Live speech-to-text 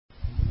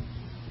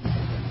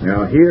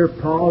Now here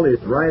Paul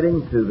is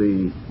writing to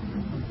the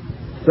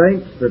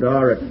saints that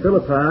are at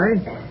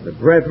Philippi, the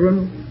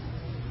brethren,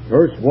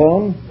 verse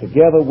 1,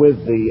 together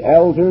with the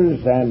elders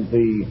and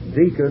the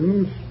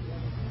deacons.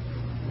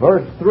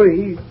 Verse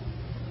 3,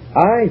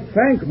 I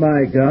thank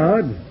my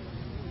God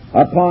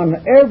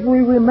upon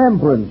every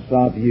remembrance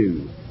of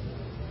you,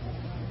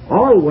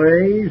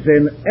 always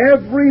in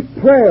every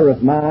prayer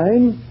of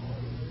mine,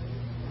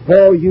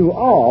 for you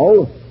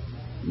all,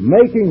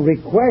 making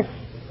request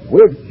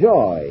with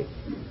joy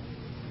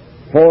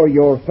for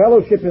your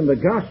fellowship in the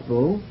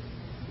gospel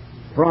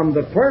from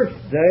the first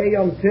day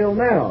until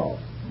now,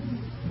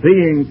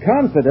 being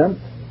confident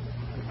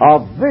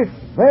of this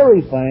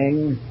very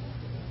thing,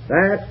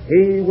 that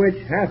he which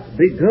hath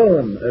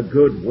begun a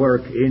good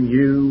work in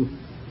you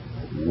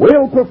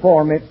will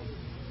perform it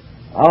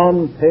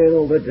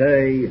until the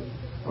day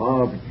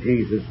of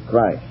Jesus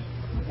Christ.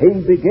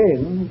 He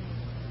begins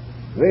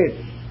this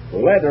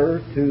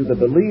letter to the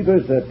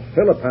believers at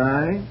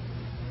Philippi,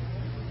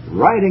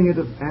 writing it,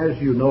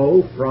 as you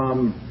know,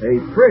 from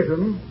a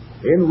prison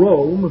in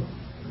Rome,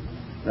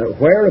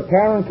 where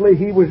apparently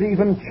he was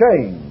even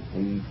chained.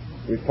 He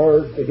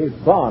refers to his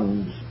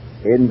bonds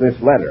in this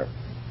letter.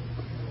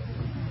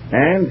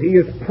 And he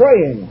is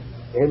praying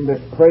in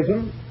this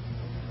prison.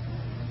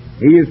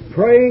 He is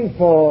praying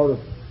for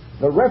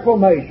the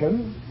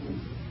reformation,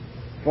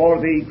 for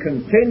the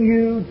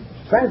continued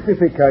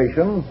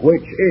sanctification,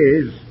 which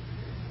is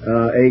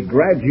a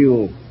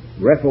gradual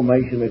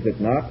reformation, is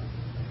it not,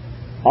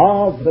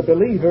 of the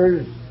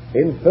believers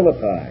in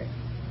Philippi.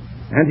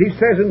 And he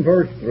says in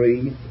verse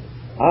 3,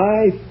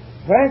 I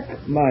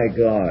thank my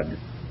God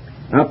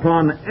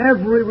upon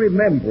every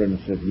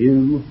remembrance of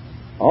you,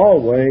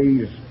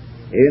 always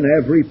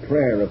in every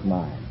prayer of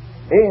mine.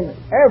 In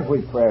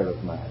every prayer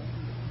of mine.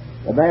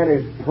 The man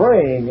is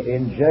praying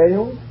in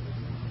jail.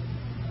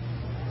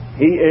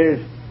 He is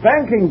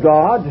thanking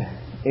God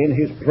in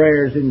his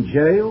prayers in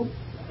jail.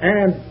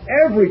 And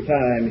every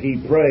time he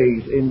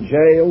prays in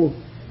jail,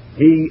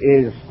 he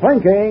is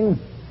thinking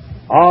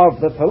of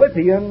the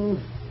Philippians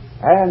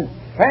and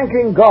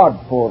thanking God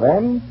for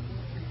them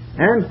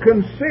and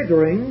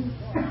considering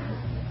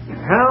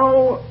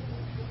how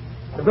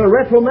the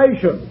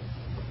Reformation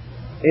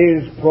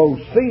is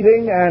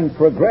proceeding and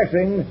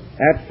progressing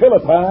at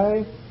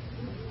Philippi,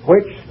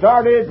 which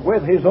started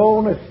with his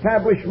own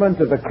establishment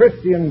of a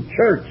Christian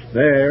church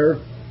there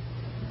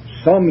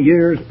some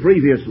years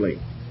previously.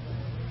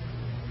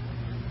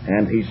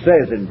 And he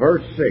says in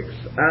verse 6,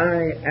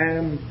 I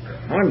am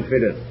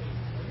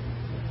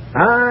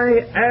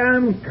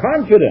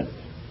confident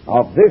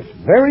of this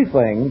very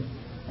thing,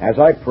 as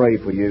I pray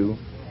for you,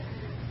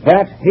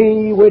 that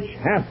he which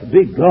hath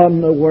begun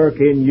the work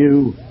in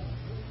you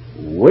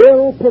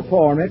will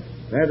perform it,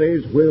 that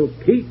is, will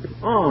keep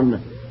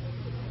on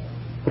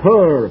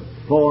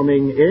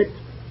performing it,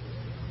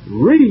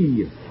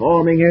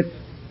 reforming it,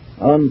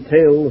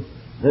 until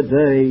the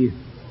day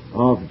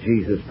of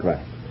Jesus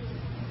Christ.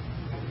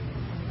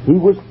 He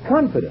was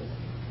confident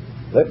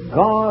that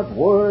God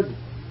would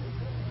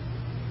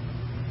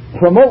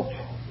promote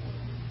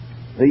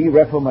the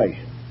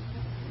Reformation.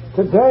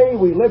 Today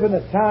we live in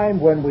a time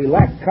when we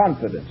lack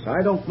confidence.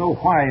 I don't know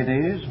why it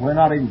is. We're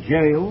not in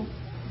jail.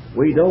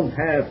 We don't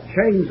have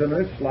chains on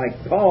us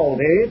like Paul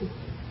did.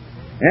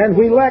 And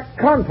we lack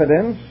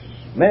confidence,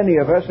 many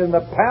of us, in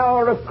the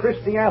power of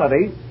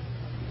Christianity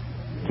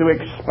to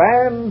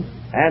expand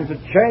and to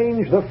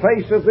change the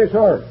face of this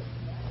earth.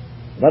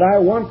 But I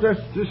want us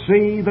to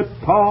see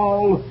that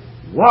Paul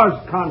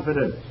was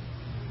confident.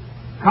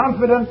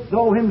 Confident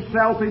though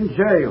himself in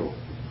jail.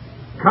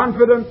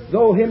 Confident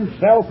though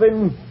himself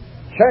in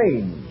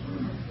chains.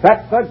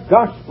 That the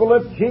gospel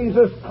of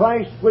Jesus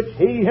Christ, which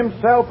he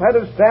himself had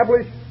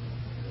established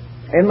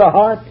in the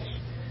hearts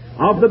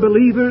of the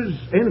believers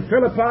in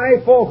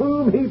Philippi, for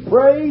whom he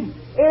prayed,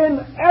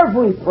 in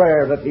every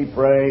prayer that he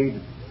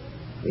prayed,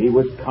 he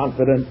was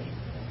confident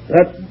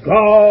that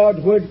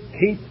God would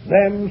keep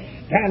them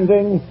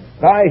standing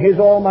by his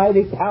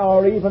almighty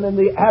power even in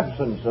the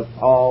absence of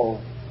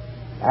Paul,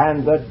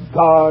 and that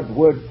God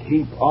would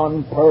keep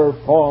on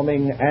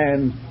performing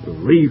and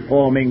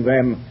reforming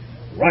them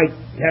right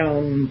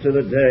down to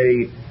the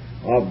day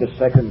of the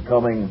second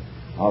coming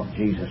of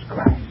Jesus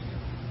Christ.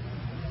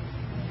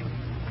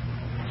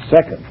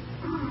 Second,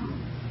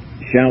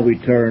 shall we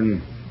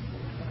turn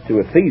to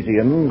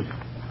Ephesians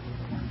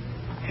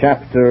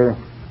chapter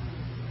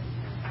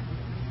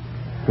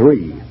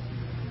 3.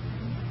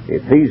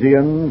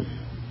 Ephesians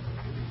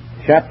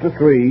chapter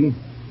 3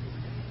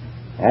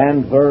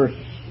 and verse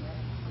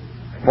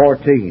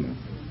 14.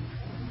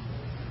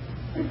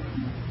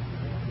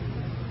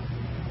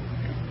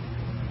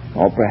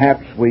 Or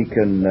perhaps we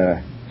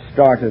can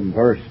start in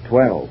verse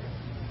 12.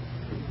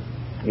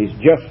 He's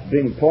just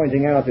been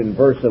pointing out in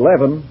verse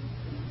 11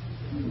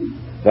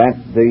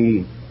 that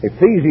the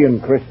Ephesian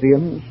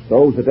Christians,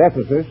 those at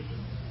Ephesus,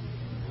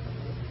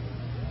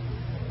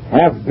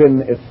 have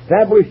been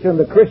established in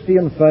the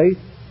Christian faith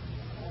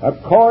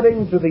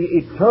according to the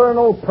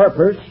eternal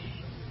purpose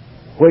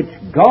which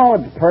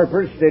God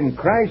purposed in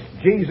Christ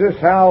Jesus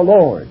our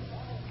Lord.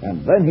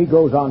 And then he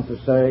goes on to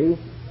say,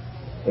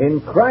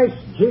 in Christ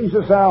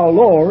Jesus our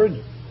Lord,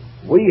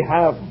 we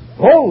have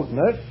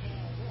boldness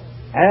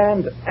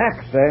and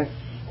access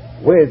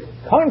with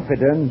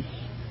confidence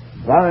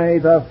by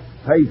the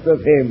faith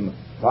of Him,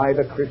 by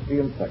the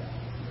Christian faith.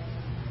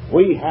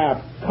 We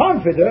have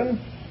confidence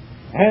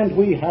and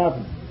we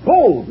have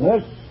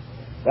boldness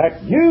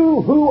that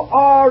you who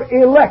are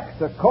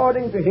elect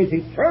according to His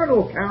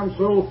eternal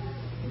counsel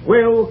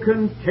will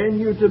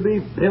continue to be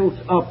built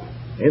up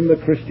in the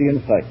Christian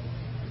faith.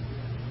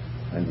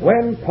 And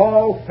when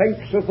Paul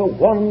thinks of the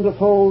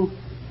wonderful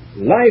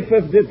life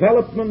of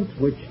development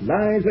which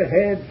lies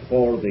ahead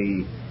for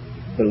the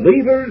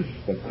believers,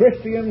 the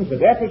Christians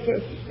at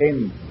Ephesus,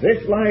 in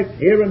this life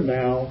here and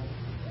now,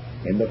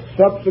 in the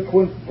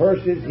subsequent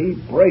verses he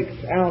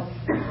breaks out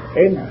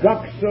in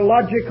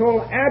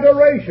doxological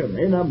adoration,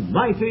 in a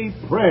mighty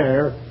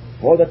prayer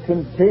for the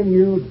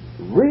continued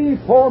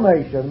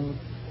reformation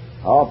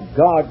of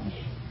God's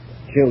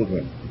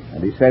children.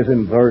 And he says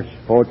in verse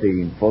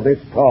 14, for this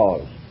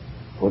cause,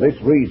 for this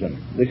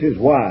reason, this is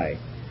why,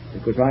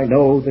 because I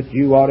know that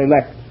you are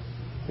elect,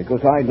 because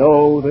I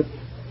know that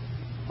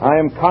I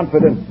am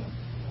confident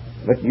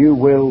that you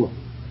will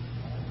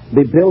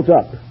be built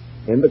up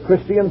in the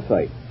Christian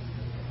faith.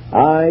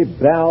 I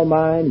bow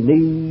my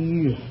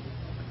knees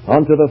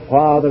unto the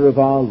Father of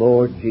our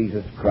Lord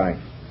Jesus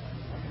Christ.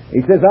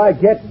 He says, I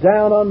get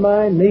down on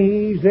my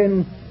knees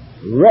in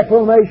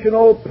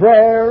reformational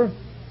prayer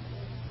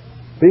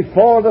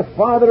before the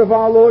Father of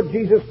our Lord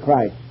Jesus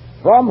Christ,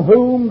 from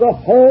whom the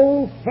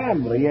whole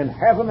family in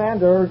heaven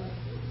and earth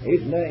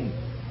is named.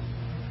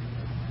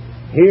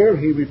 Here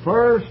he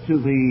refers to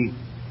the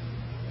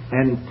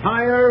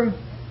entire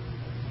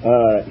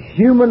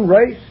human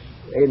race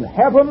in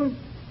heaven,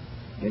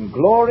 in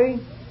glory,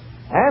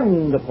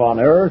 and upon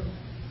earth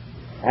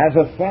as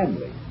a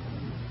family.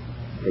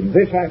 In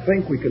this, I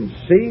think, we can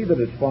see that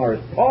as far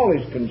as Paul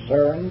is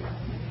concerned,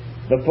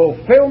 the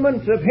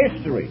fulfillment of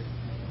history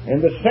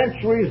in the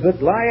centuries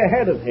that lie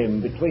ahead of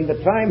him between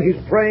the time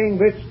he's praying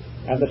this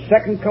and the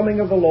second coming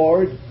of the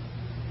Lord,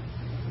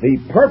 the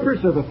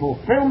purpose of the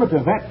fulfillment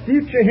of that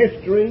future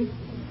history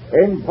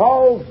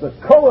involves the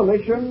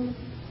coalition,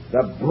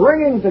 the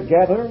bringing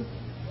together,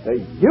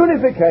 the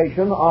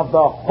unification of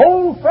the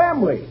whole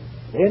family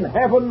in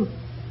heaven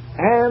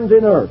and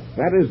in earth.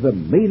 That is the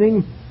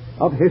meaning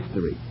of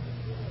history.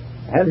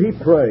 And he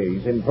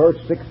prays in verse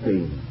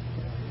 16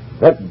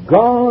 that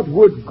God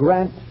would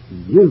grant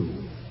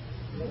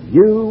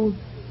you,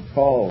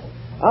 Paul,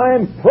 I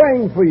am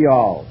praying for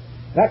y'all,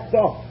 that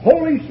the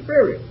Holy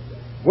Spirit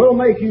will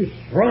make you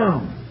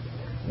strong,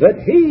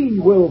 that He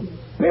will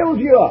build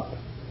you up,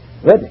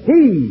 that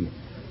He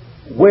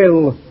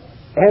will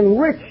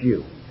enrich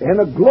you in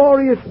a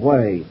glorious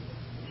way,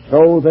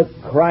 so that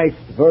Christ,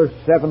 verse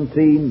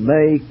 17,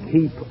 may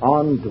keep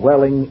on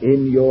dwelling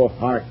in your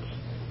hearts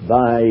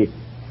by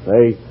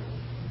faith,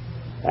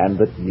 and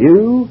that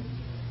you,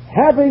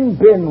 having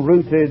been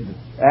rooted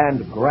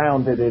and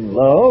grounded in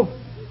love,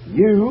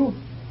 you,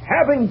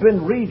 having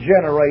been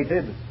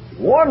regenerated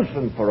once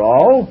and for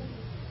all,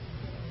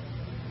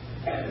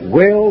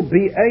 will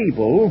be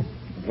able,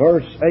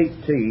 verse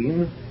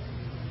 18,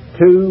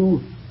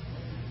 to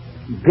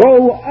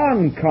go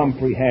on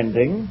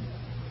comprehending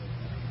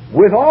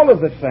with all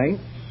of the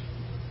saints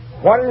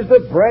what is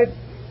the breadth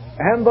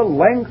and the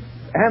length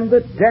and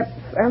the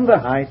depth and the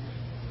height,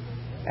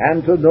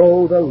 and to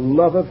know the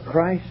love of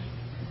Christ,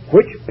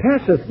 which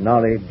passeth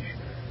knowledge,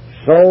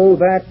 so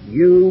that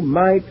you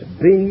might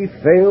be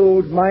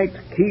filled, might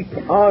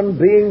keep on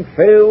being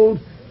filled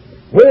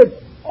with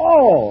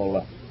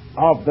all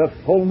of the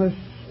fullness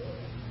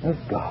of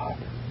God.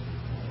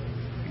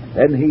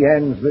 Then he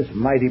ends this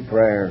mighty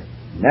prayer,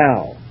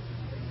 now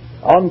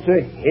unto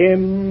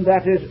Him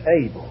that is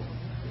able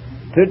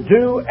to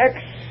do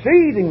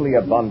exceedingly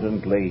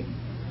abundantly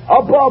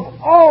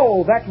above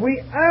all that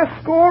we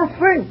ask or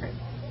think,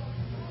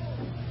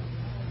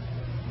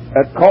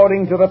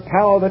 according to the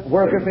power that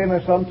worketh in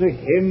us, unto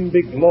Him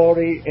be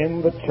glory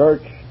in the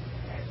church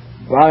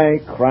by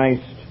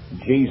Christ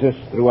Jesus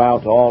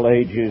throughout all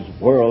ages,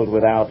 world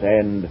without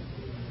end.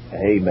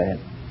 Amen.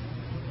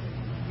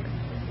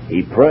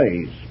 He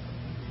prays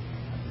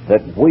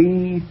that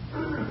we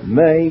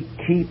may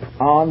keep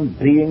on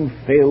being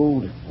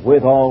filled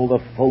with all the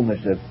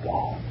fullness of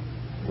God.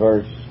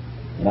 Verse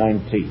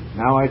 19.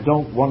 Now, I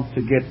don't want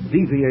to get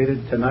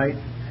deviated tonight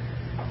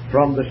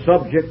from the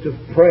subject of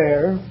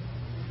prayer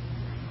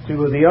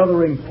to the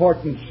other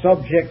important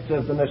subject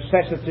of the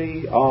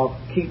necessity of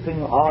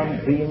keeping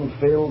on being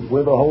filled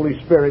with the Holy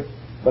Spirit,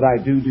 but I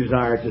do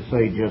desire to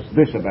say just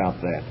this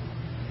about that.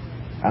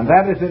 And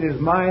that is, it is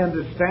my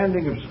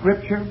understanding of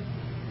Scripture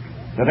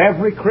that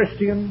every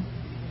Christian,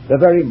 the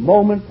very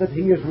moment that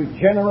he is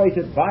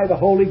regenerated by the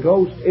Holy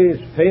Ghost, is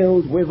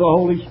filled with the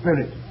Holy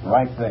Spirit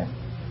right then.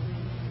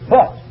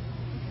 But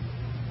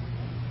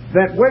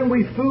that when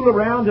we fool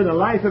around in a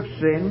life of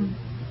sin,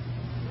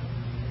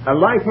 a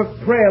life of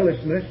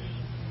prayerlessness,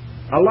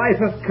 a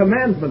life of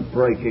commandment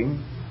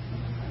breaking,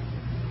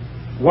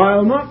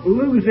 while not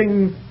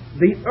losing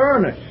the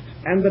earnest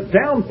and the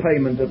down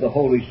payment of the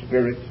Holy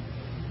Spirit,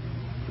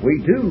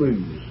 we do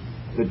lose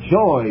the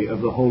joy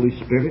of the Holy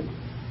Spirit.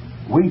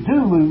 We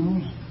do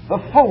lose the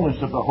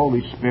fullness of the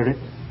Holy Spirit.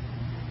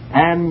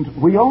 And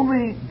we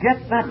only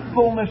get that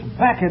fullness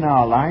back in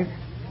our life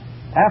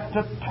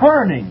after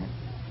turning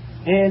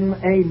in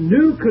a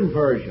new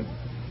conversion,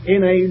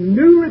 in a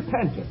new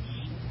repentance,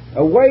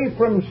 away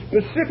from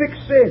specific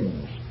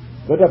sins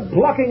that are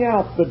blocking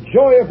out the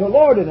joy of the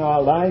Lord in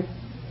our life,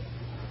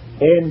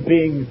 in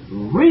being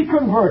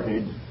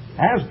reconverted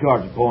as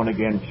God's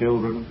born-again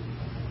children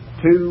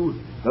to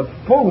the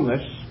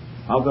fullness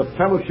of the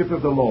fellowship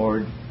of the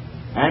Lord,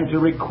 and to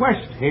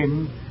request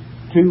Him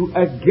to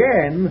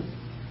again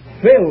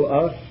fill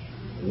us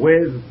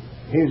with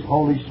His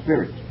Holy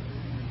Spirit.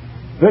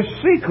 The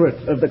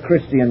secret of the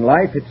Christian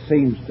life, it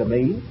seems to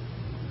me,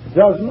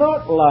 does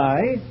not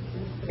lie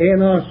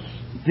in us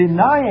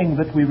denying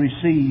that we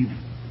receive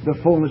the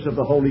fullness of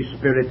the Holy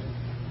Spirit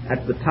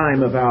at the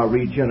time of our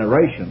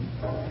regeneration,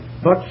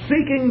 but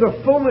seeking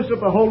the fullness of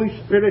the Holy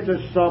Spirit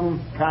as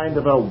some kind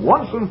of a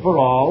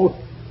once-and-for-all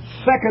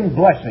second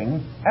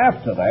blessing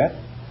after that,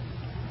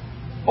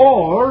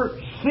 or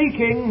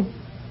seeking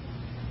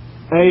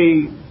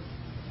a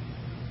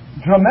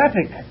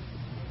dramatic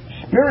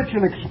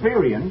spiritual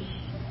experience,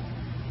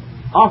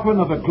 often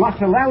of a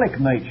glossolalia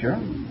nature,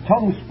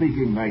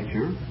 tongue-speaking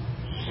nature,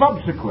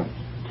 subsequent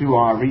to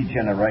our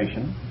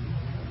regeneration.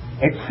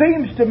 It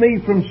seems to me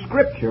from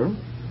Scripture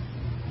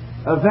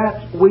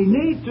that we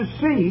need to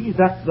see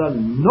that the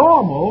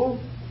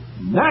normal,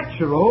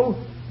 natural,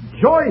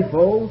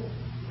 joyful,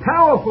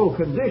 powerful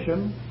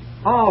condition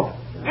of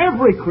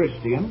every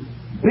Christian,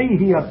 be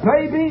he a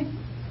baby,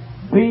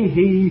 be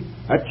he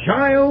a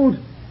child,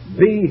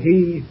 be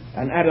he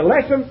an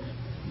adolescent,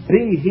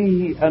 be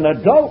he an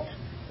adult,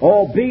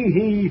 or be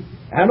he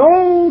an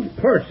old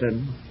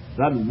person,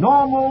 the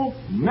normal,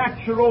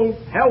 natural,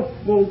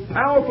 healthful,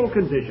 powerful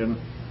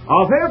condition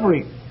of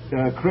every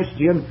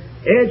Christian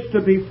is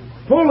to be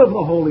full of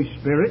the Holy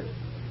Spirit,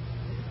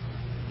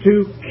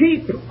 to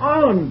keep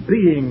on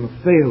being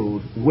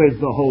filled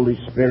with the Holy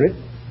Spirit,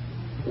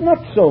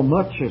 not so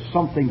much as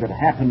something that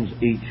happens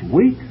each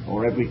week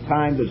or every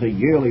time there's a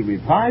yearly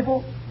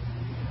revival,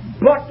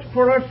 but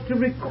for us to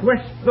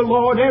request the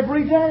Lord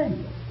every day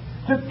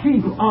to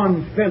keep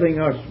on filling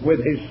us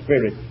with His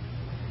Spirit.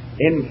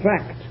 In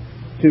fact,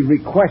 to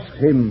request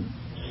Him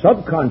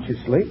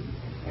subconsciously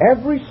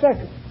every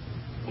second,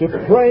 to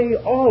pray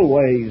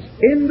always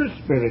in the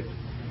Spirit,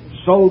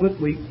 so that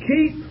we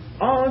keep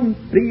on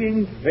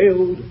being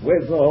filled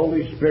with the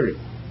Holy Spirit.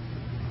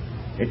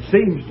 It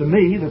seems to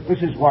me that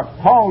this is what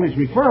Paul is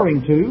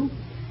referring to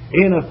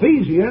in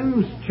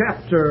Ephesians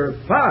chapter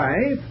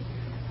 5,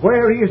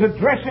 where he is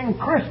addressing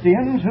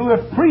Christians who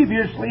have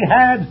previously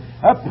had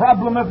a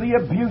problem of the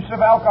abuse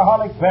of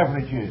alcoholic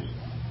beverages.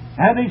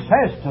 And he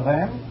says to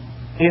them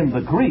in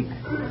the Greek,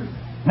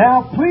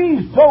 "Now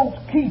please don't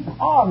keep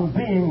on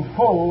being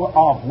full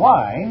of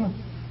wine.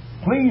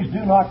 Please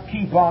do not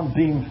keep on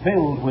being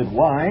filled with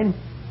wine,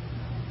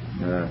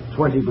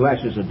 20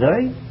 glasses a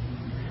day,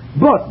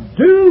 but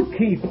do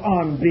keep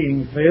on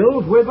being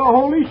filled with the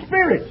Holy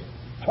Spirit,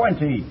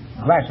 20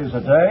 glasses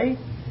a day.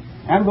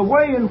 And the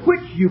way in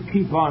which you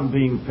keep on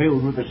being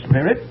filled with the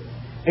Spirit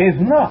is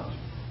not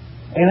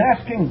in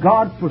asking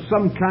God for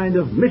some kind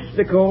of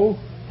mystical,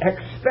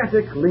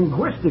 ecstatic,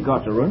 linguistic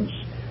utterance,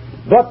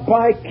 but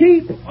by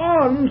keep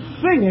on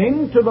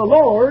singing to the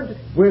Lord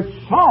with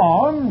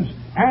psalms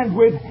and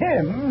with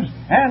hymns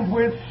and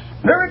with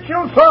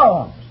spiritual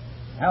songs."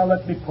 Now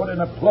let me put in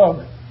a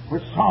plug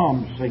for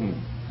psalm singing.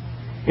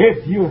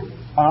 If you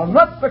are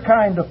not the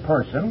kind of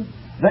person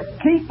that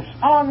keeps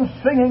on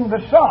singing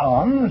the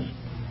psalms,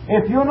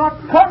 if you're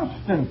not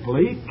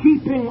constantly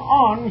keeping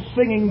on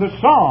singing the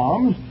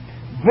psalms,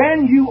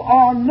 then you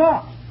are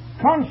not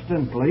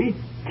constantly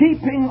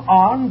keeping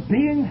on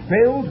being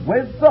filled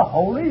with the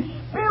Holy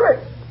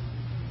Spirit.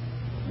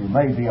 You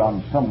may be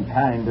on some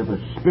kind of a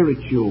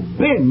spiritual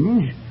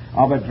binge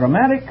of a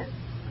dramatic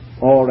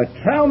or a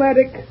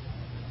traumatic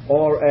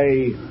or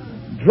a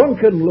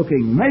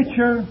drunken-looking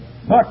nature,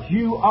 but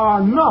you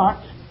are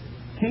not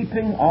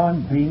keeping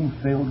on being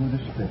filled with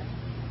the Spirit.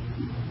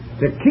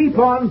 To keep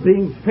on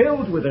being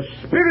filled with the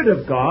Spirit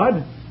of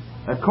God,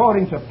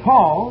 according to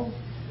Paul,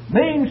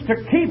 means to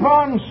keep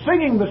on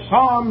singing the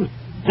Psalms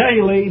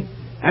daily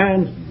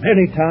and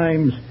many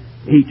times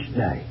each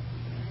day.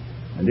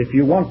 And if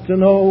you want to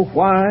know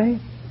why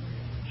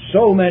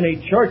so many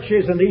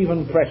churches, and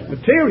even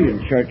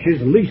Presbyterian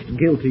churches, least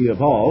guilty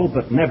of all,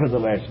 but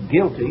nevertheless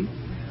guilty,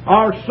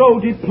 are so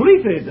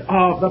depleted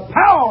of the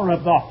power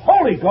of the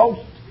Holy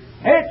Ghost,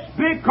 it's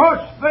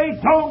because they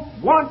don't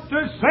want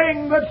to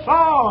sing the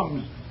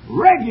Psalms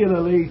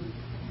regularly,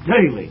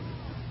 daily.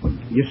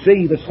 You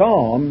see, the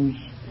Psalms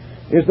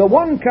is the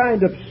one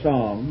kind of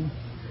song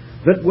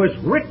that was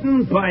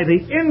written by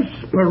the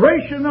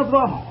inspiration of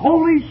the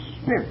Holy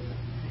Spirit.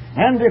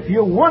 And if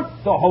you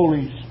want the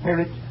Holy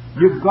Spirit,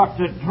 you've got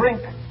to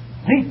drink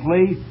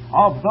deeply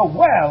of the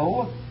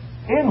well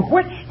in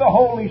which the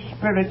Holy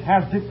Spirit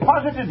has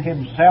deposited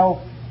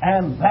himself,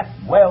 and that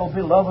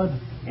well-beloved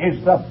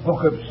is the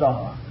book of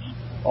Psalms.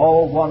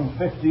 All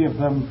 150 of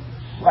them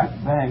slap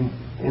bang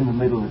in the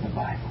middle of the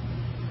Bible.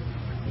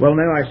 Well,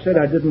 now, I said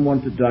I didn't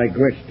want to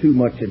digress too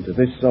much into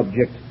this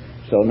subject,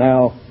 so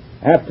now,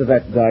 after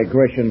that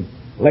digression,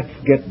 let's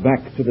get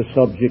back to the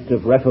subject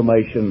of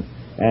Reformation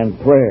and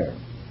prayer.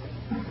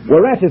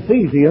 We're at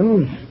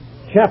Ephesians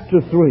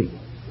chapter 3,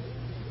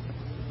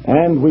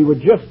 and we were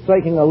just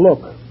taking a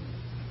look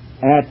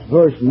at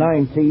verse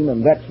 19,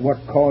 and that's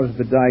what caused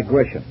the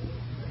digression,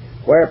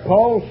 where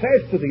Paul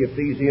says to the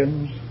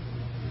Ephesians,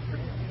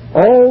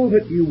 "Oh,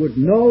 that you would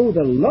know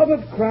the love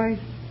of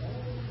Christ,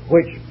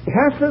 which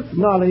passeth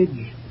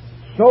knowledge,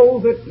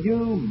 so that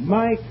you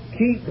might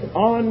keep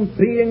on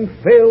being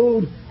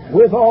filled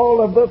with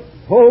all of the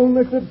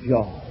fullness of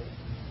joy."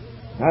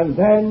 And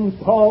then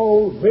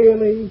Paul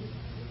really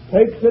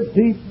takes a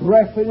deep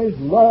breath in his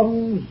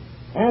lungs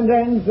and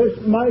ends this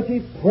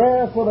mighty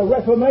prayer for the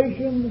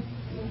Reformation,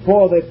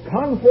 for the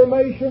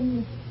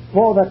confirmation,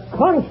 for the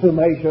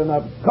consummation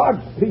of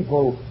God's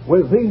people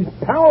with these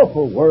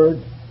powerful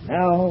words,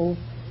 "Now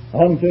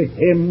unto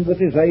him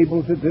that is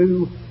able to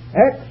do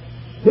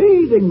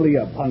exceedingly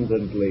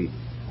abundantly,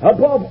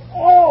 above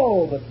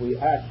all that we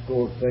ask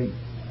or think."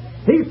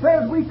 He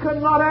says we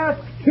cannot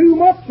ask too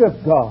much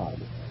of God.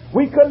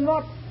 We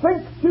cannot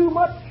think too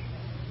much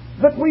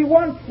that we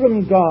want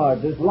from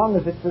God, as long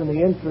as it's in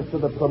the interest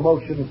of the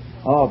promotion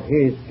of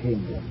his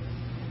kingdom.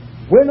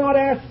 We're not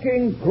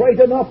asking great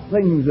enough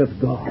things of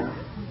God.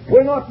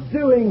 We're not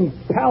doing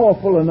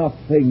powerful enough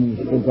things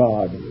for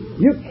God.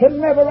 You can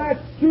never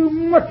ask too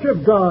much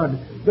of God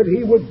that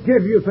he would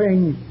give you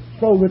things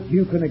so that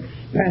you can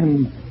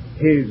expand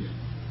his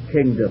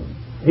kingdom.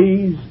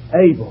 He's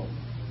able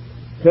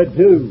to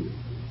do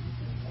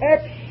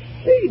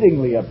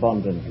exceedingly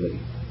abundantly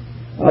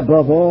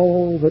above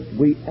all that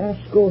we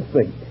ask or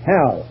think.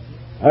 How?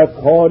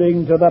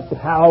 According to the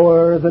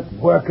power that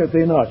worketh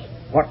in us.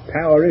 What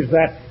power is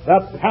that?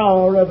 The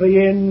power of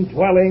the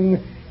indwelling,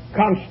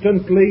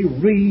 constantly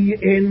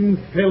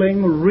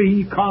re-infilling,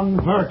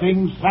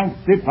 reconverting,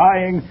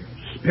 sanctifying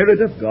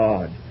Spirit of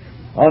God.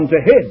 Unto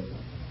him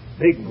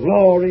be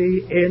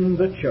glory in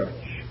the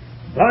church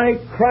by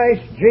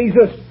Christ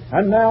Jesus.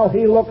 And now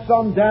he looks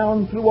on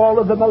down through all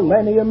of the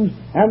millenniums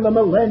and the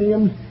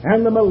millenniums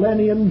and the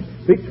millenniums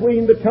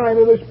between the time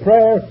of his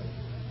prayer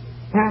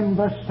and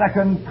the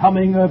second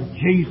coming of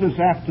Jesus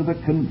after the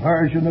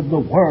conversion of the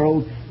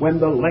world, when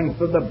the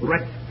length and the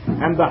breadth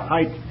and the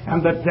height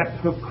and the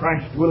depth of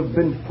Christ will have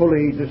been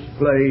fully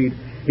displayed.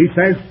 He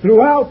says,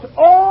 throughout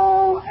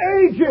all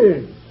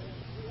ages.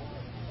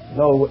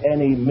 No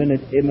any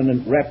minute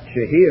imminent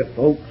rapture here,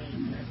 folks.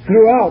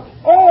 Throughout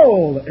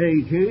all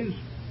ages,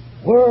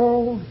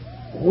 world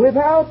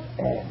without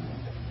end.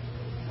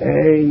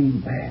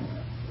 Amen.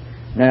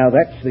 Now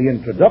that's the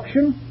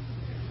introduction.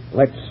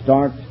 Let's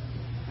start,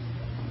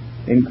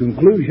 in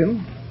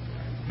conclusion,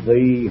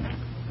 the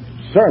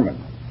sermon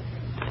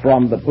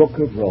from the book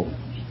of Romans.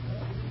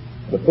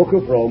 The book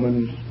of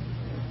Romans,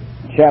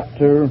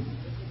 chapter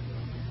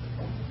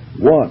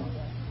 1.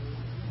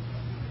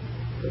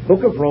 The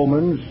book of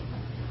Romans,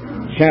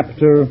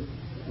 chapter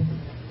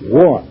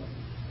 1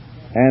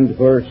 and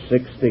verse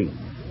 16.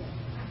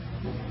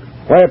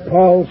 Where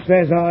Paul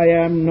says, "I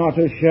am not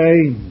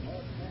ashamed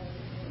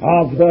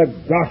of the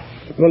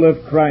gospel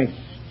of Christ.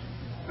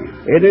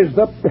 It is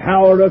the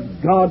power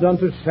of God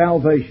unto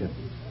salvation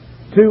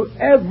to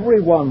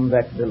everyone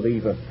that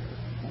believeth,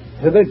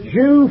 to the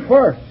Jew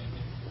first,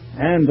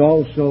 and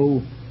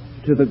also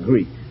to the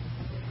Greek."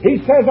 He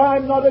says,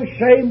 "I'm not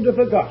ashamed of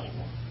the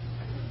gospel."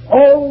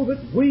 Oh,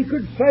 that we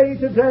could say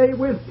today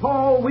with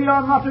Paul, we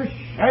are not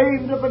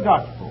ashamed of the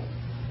gospel.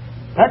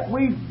 That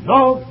we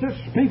love to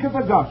speak of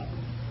the gospel.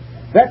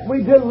 That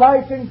we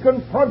delight in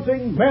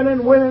confronting men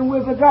and women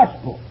with the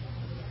gospel.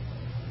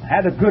 I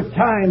had a good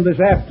time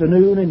this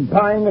afternoon in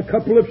buying a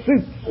couple of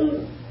suits,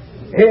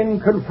 in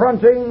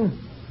confronting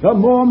the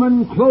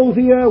Mormon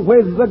clothier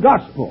with the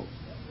gospel.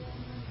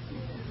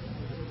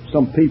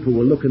 Some people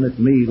were looking at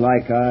me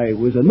like I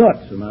was a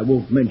nut, and I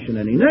won't mention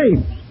any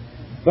names.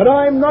 But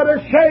I'm not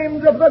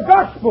ashamed of the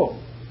gospel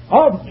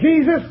of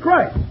Jesus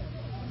Christ,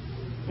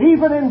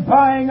 even in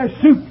buying a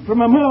suit from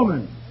a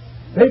Mormon,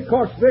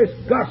 because this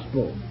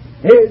gospel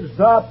is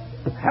the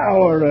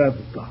power of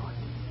God.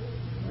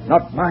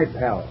 Not my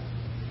power,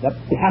 the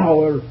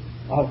power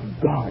of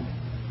God.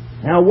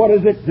 Now what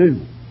does it do?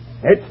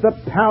 It's the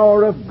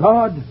power of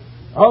God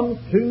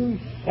unto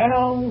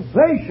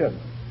salvation.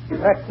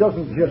 That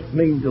doesn't just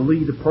mean to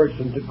lead a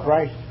person to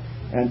Christ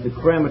and to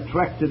cram a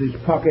tract in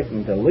his pocket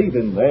and to leave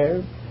him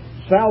there.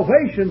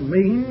 Salvation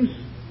means,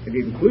 it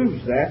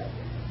includes that,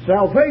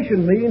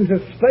 salvation means a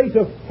state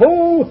of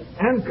full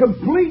and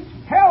complete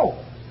health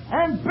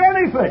and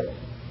benefit.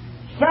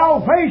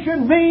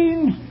 Salvation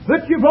means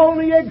that you've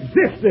only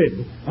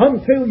existed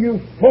until you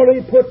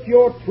fully put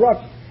your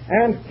trust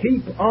and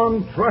keep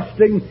on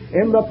trusting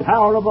in the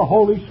power of the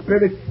Holy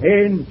Spirit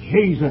in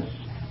Jesus.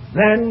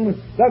 Then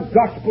the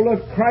gospel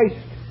of Christ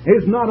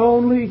is not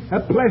only a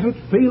pleasant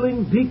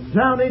feeling deep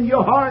down in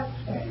your heart,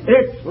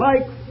 it's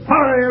like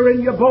fire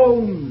in your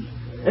bones.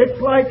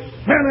 It's like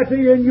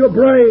sanity in your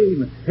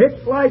brain.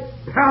 It's like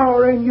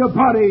power in your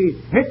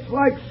body. It's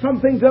like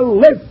something to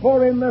live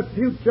for in the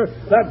future.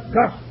 The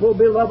gospel,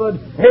 beloved,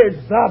 is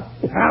the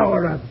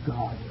power of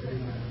God.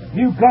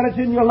 You've got it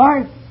in your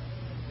life.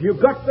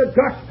 You've got the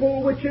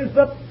gospel, which is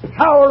the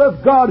power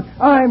of God.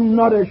 I'm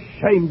not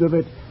ashamed of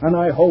it, and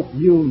I hope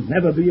you'll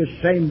never be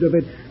ashamed of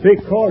it,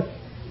 because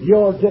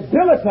you're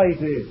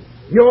debilitated,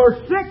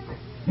 you're sick,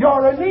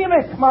 you're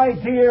anemic, my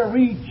dear,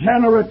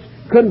 regenerate,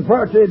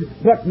 converted,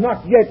 but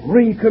not yet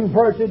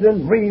reconverted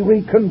and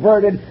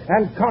reconverted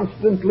and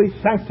constantly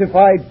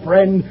sanctified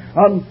friend,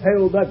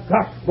 until the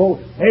gospel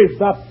is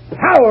the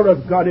power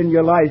of God in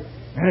your life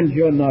and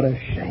you're not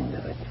ashamed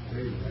of it.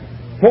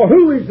 For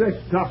who is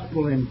this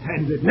gospel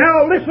intended?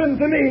 Now listen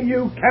to me,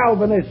 you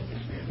Calvinists,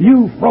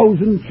 you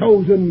frozen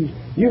chosens,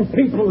 you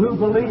people who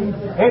believe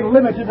in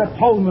limited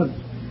atonement.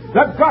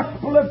 The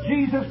gospel of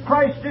Jesus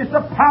Christ is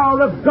the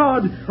power of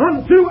God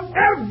unto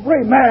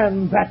every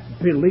man that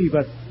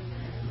believeth.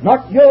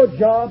 Not your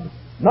job,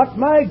 not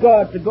my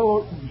job to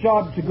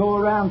go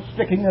around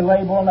sticking a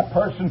label on a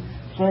person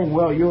saying,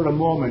 well, you're a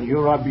Mormon,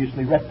 you're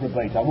obviously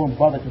reprobate. I won't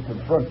bother to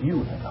confront you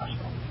with the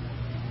gospel.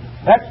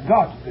 That's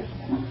God's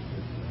business.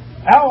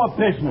 Our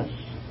business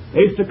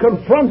is to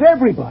confront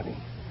everybody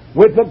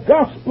with the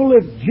gospel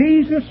of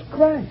Jesus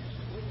Christ.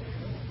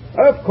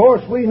 Of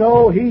course, we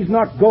know he's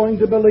not going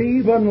to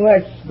believe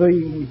unless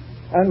the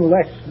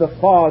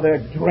Father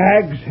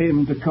drags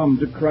him to come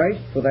to Christ,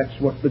 for that's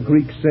what the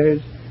Greek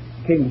says.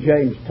 King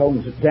James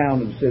tones it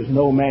down and says,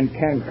 no man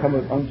can come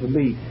unto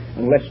me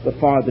unless the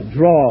Father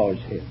draws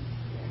him.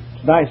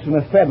 It's nice and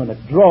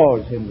effeminate,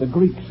 draws him. The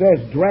Greek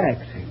says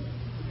drags him.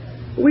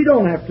 We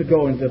don't have to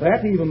go into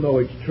that, even though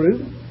it's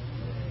true.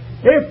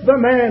 If the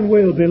man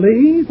will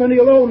believe, and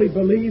he'll only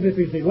believe if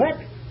he's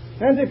elect,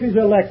 and if he's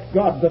elect,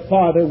 God the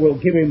Father will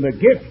give him the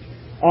gift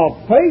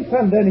of faith,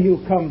 and then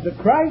he'll come to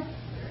Christ.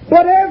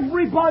 But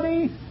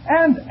everybody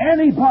and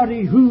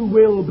anybody who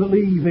will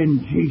believe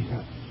in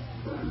Jesus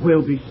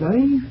will be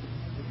saved.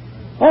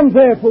 And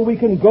therefore we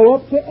can go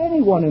up to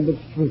anyone in the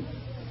street,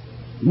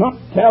 not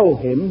tell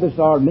him this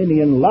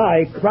Arminian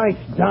lie,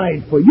 Christ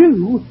died for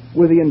you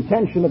with the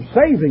intention of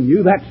saving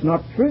you. That's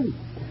not true.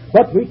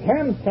 But we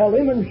can tell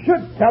him, and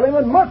should tell him,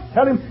 and must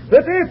tell him,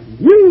 that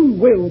if you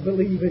will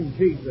believe in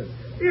Jesus,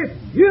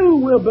 if you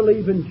will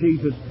believe in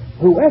Jesus,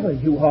 whoever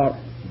you are,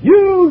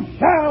 you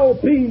shall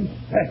be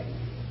saved.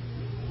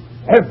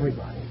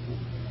 Everybody.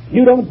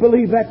 You don't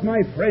believe that,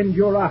 my friend,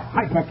 you're a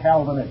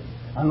hyper-Calvinist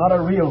and not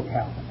a real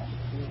Calvinist.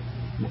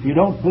 If you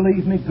don't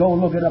believe me, go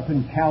look it up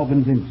in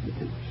Calvin's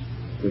Institutes,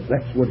 because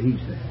that's what he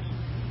says.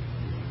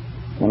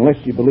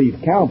 Unless you believe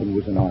Calvin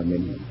was an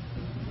Arminian.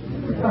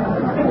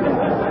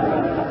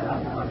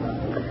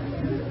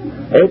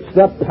 It's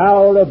the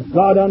power of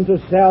God unto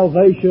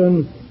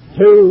salvation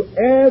to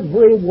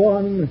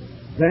everyone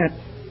that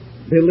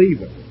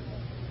believeth.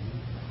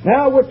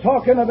 Now we're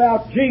talking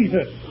about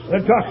Jesus, the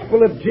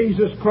gospel of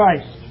Jesus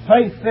Christ,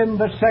 faith in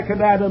the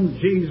second Adam,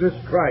 Jesus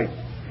Christ.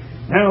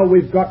 Now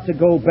we've got to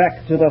go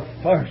back to the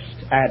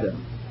first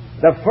Adam.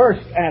 The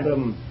first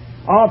Adam,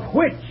 of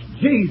which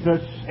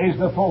Jesus is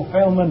the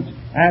fulfillment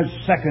as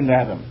second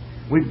Adam.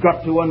 We've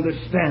got to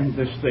understand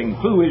this thing.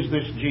 Who is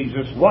this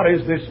Jesus? What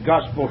is this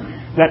gospel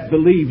that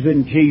believes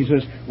in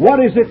Jesus?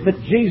 What is it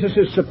that Jesus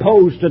is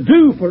supposed to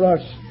do for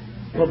us,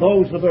 for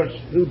those of us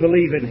who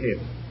believe in him?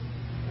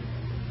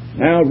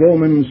 Now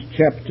Romans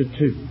chapter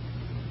 2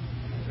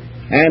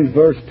 and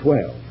verse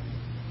 12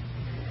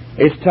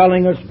 is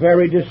telling us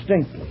very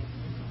distinctly.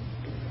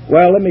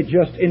 Well, let me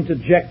just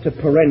interject a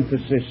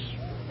parenthesis,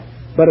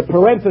 but a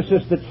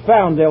parenthesis that's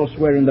found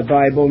elsewhere in the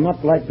Bible,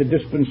 not like the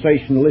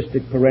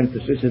dispensationalistic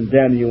parenthesis in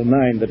Daniel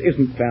 9 that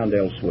isn't found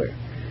elsewhere.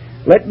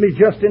 Let me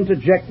just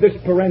interject this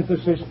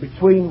parenthesis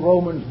between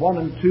Romans 1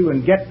 and 2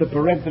 and get the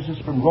parenthesis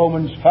from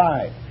Romans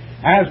 5.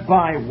 As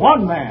by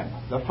one man,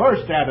 the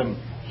first Adam,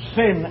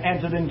 sin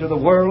entered into the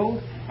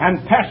world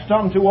and passed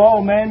on to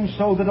all men,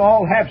 so that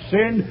all have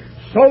sinned,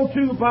 so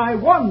too by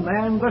one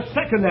man, the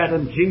second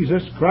Adam,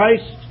 Jesus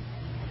Christ,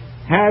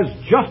 has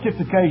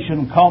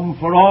justification come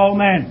for all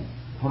men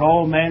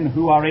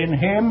who are in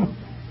him,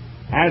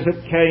 as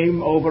it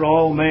came over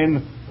all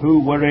men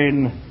who were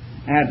in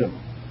Adam.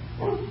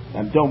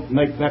 And don't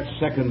make that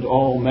second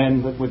all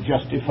men that were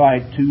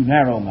justified too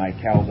narrow, my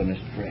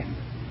Calvinist friend.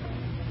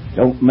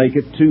 Don't make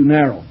it too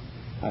narrow.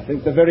 I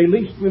think the very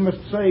least we must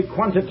say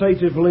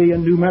quantitatively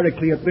and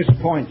numerically at this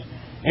point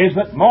is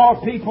that more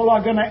people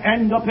are going to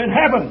end up in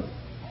heaven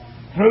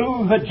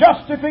through the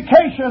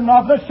justification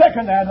of the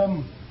second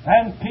Adam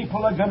than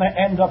people are going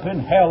to end up in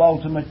hell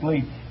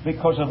ultimately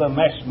because of the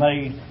mess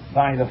made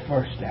by the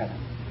first Adam.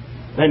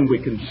 Then we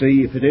can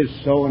see, if it is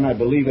so, and I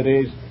believe it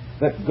is,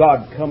 that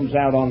God comes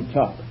out on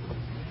top.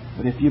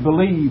 But if you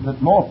believe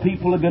that more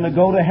people are going to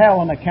go to hell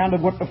on account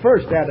of what the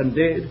first Adam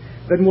did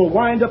than will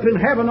wind up in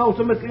heaven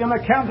ultimately on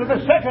account of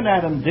the second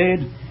Adam did,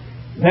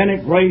 then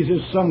it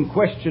raises some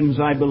questions,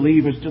 I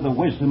believe, as to the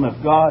wisdom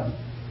of God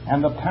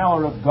and the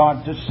power of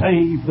God to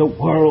save the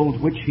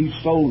world which He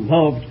so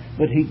loved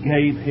that He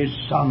gave His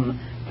Son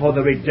for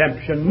the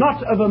redemption,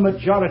 not of a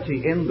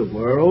majority in the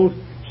world,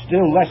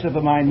 still less of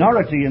a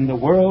minority in the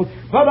world,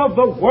 but of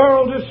the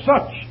world as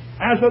such,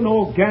 as an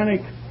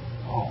organic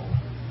whole.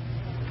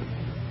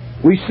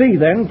 We see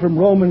then from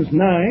Romans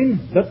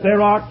 9 that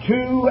there are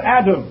two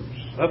Adams,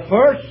 the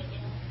first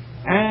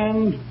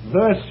and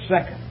the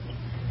second.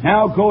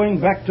 Now going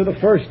back to the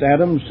first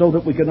Adam so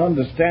that we can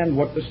understand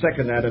what the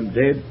second Adam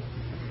did.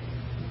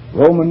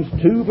 Romans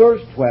 2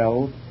 verse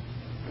 12,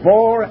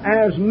 for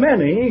as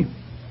many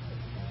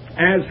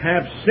as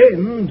have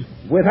sinned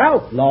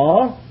without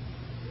law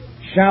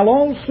shall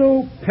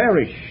also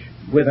perish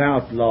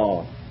without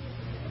law.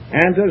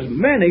 And as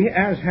many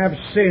as have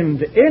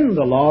sinned in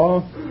the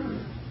law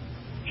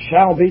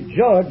shall be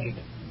judged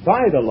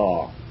by the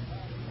law.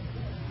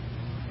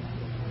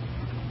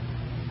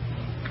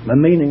 The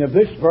meaning of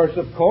this verse,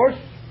 of course,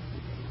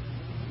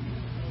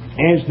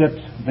 is that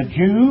the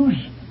Jews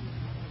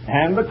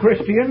and the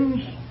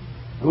Christians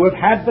who have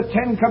had the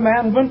Ten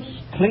Commandments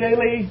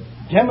clearly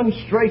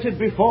demonstrated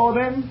before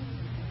them,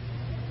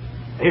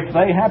 if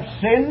they have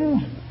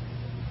sinned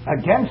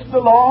against the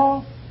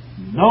law,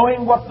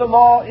 knowing what the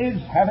law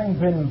is, having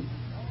been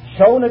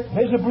shown it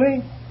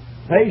visibly,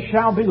 they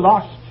shall be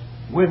lost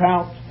with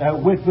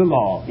the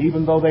law.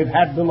 Even though they've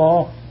had the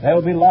law,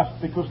 they'll be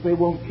lost because they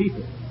won't keep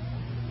it.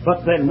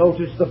 But then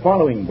notice the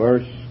following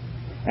verse.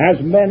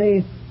 As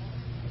many,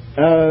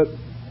 the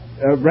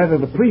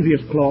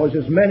previous clause,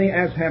 as many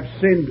as have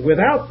sinned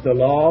without the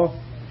law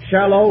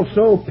shall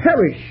also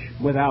perish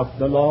without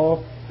the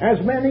law.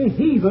 As many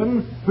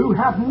heathen who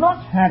have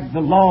not had the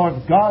law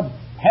of God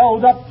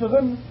held up to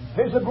them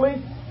visibly,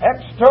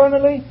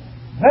 externally,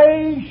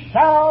 they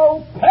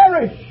shall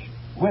perish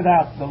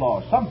without the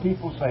law. Some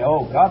people say,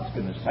 oh, God's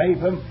going to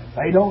save them.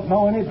 They don't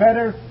know any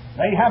better.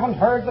 They haven't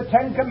heard the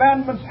Ten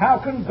Commandments. How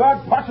can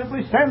God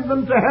possibly send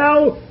them to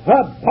hell?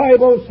 The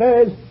Bible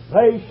says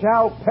they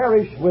shall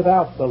perish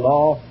without the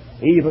law,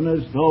 even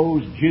as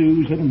those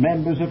Jews and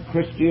members of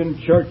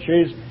Christian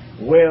churches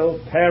will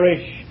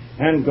perish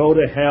and go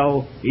to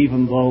hell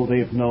even though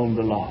they've known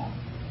the law.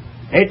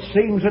 It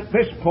seems at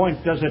this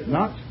point, does it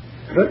not,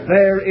 that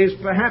there is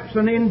perhaps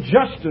an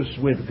injustice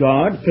with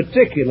God,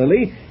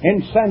 particularly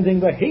in sending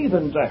the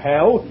heathen to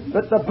hell,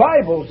 that the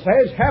Bible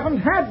says haven't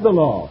had the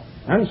law.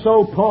 And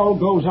so Paul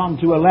goes on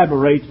to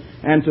elaborate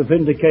and to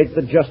vindicate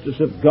the justice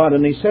of God.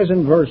 And he says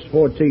in verse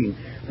 14,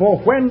 for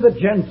when the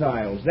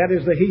Gentiles, that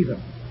is the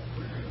heathen,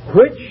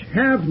 which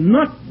have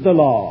not the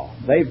law,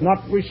 they've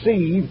not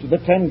received the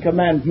Ten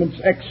Commandments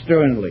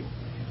externally,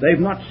 they've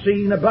not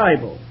seen a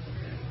Bible,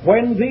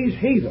 when these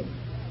heathen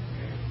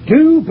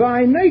do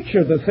by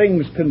nature the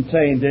things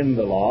contained in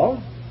the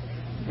law,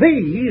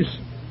 these,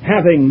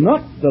 having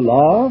not the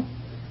law,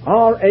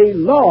 are a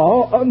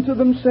law unto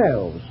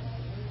themselves,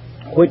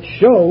 which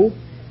show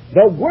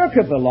the work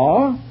of the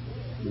law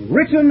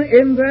written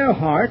in their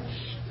hearts,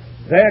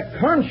 their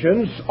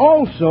conscience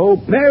also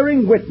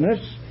bearing witness,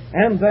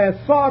 and their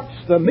thoughts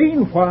the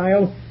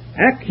meanwhile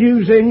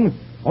accusing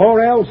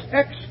or else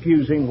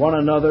excusing one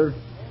another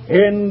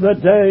in the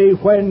day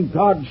when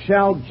God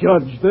shall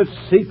judge the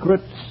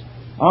secrets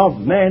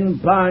of men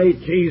by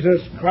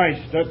Jesus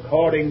Christ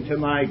according to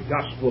my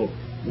gospel.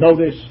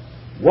 Notice,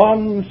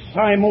 one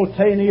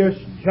simultaneous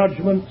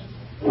judgment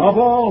of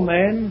all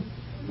men,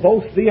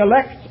 both the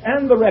elect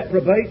and the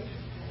reprobate,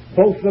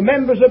 both the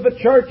members of the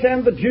church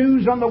and the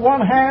Jews on the one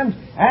hand,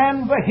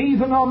 and the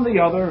heathen on the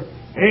other,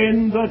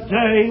 in the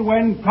day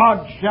when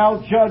God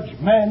shall judge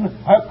men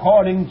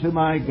according to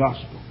my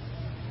gospel.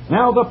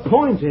 Now the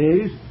point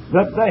is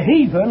that the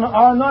heathen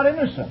are not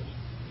innocent.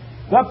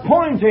 The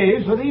point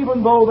is that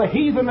even though the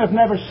heathen have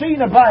never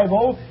seen a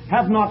Bible,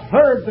 have not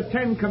heard the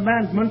Ten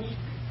Commandments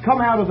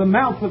come out of the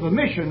mouth of a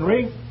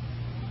missionary,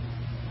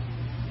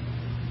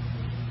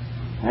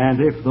 and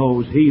if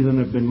those heathen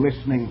have been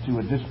listening to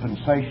a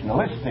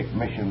dispensationalistic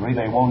missionary,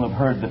 they won't have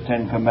heard the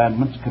Ten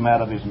Commandments come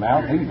out of his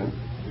mouth either,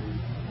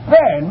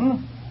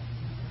 then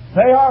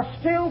they are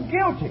still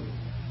guilty.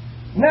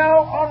 Now,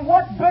 on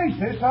what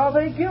basis are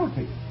they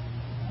guilty?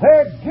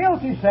 They're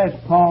guilty, says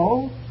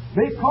Paul,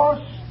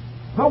 because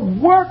the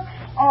works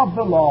of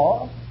the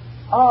law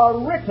are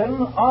written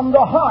on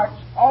the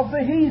hearts of the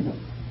heathen.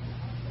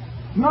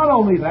 Not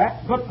only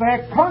that, but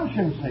their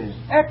consciences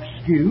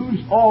excuse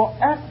or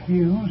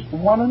accuse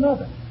one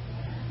another.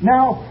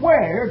 Now,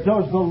 where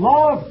does the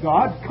law of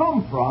God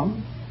come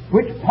from,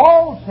 which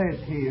Paul says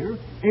here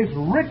is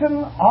written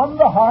on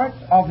the heart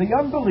of the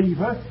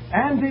unbeliever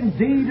and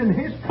indeed in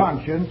his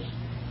conscience,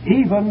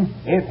 even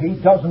if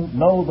he doesn't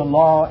know the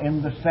law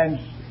in the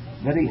sense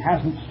that he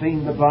hasn't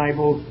seen the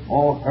Bible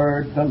or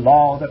heard the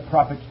law that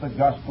prophets the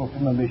gospel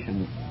from the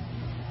missionary?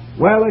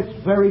 Well,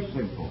 it's very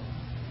simple.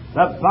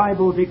 The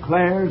Bible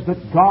declares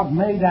that God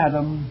made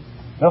Adam,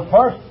 the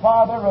first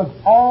father of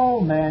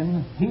all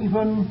men,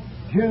 heathen,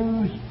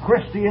 Jews,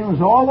 Christians,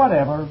 or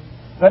whatever,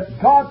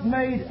 that God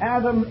made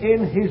Adam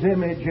in His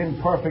image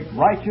in perfect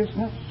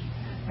righteousness,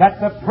 that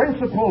the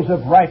principles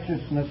of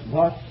righteousness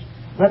thus,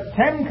 the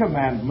Ten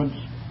Commandments,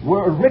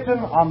 were written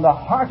on the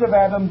heart of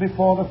Adam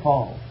before the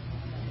fall.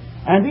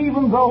 And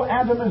even though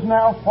Adam has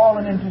now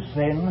fallen into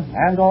sin,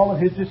 and all of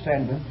his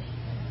descendants,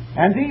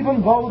 and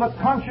even though the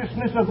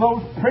consciousness of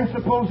those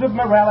principles of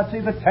morality,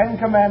 the Ten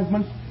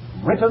Commandments,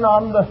 written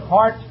on the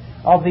heart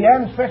of the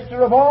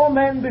ancestor of all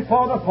men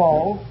before the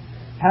fall,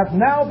 have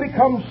now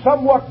become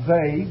somewhat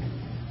vague,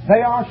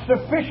 they are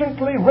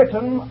sufficiently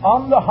written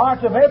on the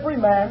heart of every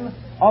man,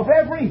 of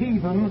every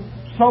heathen,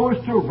 so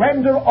as to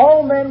render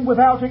all men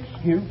without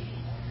excuse,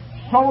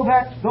 so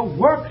that the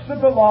works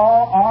of the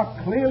law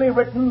are clearly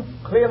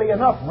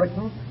enough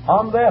written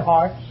on their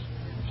hearts,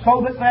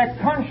 so that their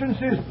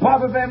consciences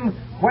bother them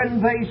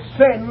when they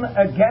sin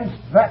against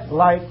that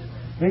light,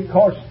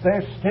 because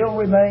there still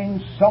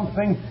remains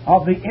something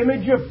of the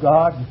image of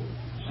God,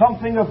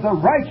 something of the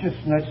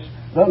righteousness,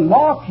 the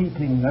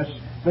law-keepingness,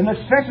 the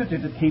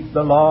necessity to keep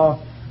the law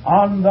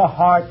on the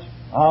heart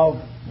of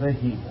the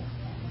heathen.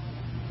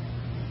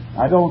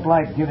 I don't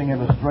like giving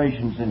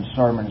illustrations in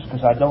sermons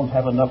because I don't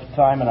have enough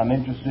time and I'm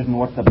interested in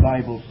what the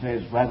Bible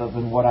says rather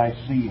than what I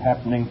see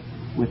happening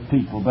with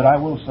people. But I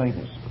will say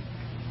this.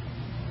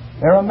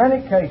 There are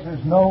many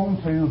cases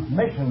known to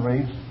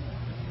missionaries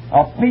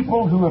of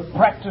people who have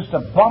practiced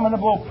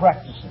abominable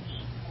practices.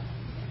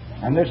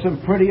 And there's some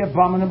pretty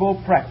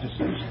abominable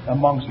practices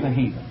amongst the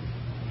heathen.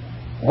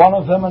 One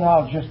of them, and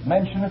I'll just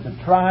mention it,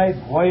 a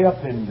tribe way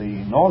up in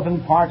the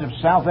northern part of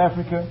South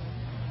Africa,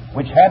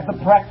 which had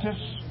the practice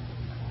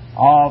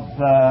of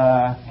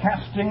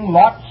casting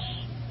lots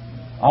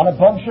on a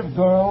bunch of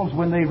girls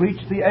when they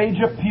reached the age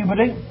of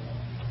puberty,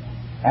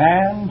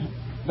 and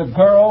the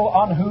girl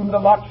on whom the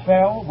lot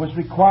fell was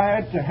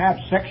required to have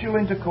sexual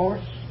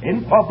intercourse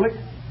in public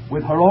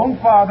with her own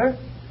father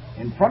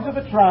in front of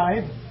the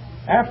tribe,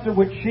 after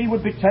which she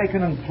would be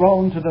taken and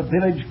thrown to the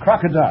village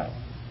crocodile.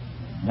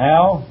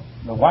 Now,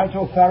 the white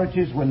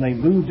authorities, when they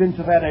moved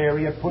into that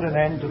area, put an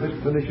end to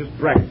this pernicious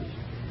practice.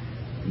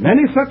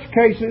 Many such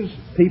cases,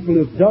 people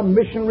who've done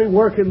missionary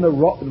work in the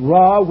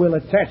raw will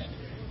attest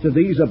to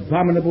these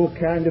abominable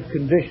kind of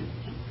conditions.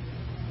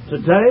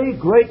 Today,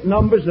 great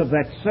numbers of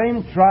that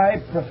same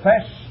tribe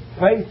profess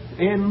faith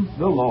in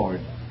the Lord,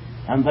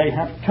 and they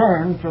have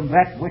turned from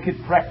that wicked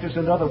practice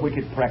and other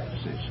wicked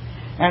practices.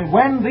 And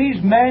when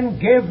these men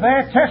give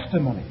their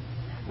testimony,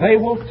 they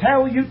will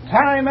tell you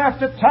time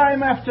after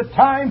time after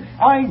time,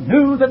 I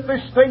knew that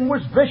this thing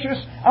was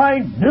vicious, I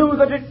knew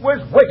that it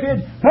was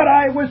wicked, but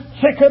I was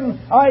chicken.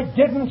 I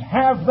didn't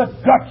have the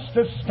guts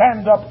to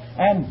stand up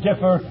and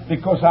differ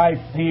because I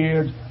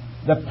feared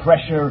the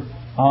pressure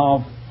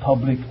of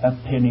public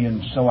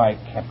opinion, so I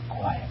kept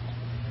quiet.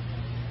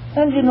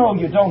 And you know,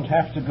 you don't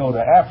have to go to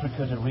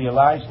Africa to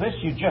realize this.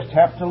 You just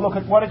have to look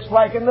at what it's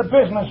like in the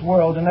business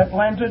world in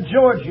Atlanta,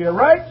 Georgia,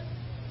 right?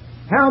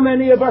 How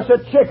many of us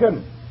are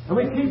chicken? And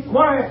we keep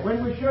quiet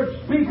when we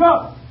should speak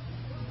up.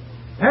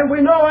 And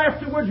we know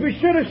afterwards we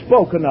should have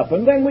spoken up.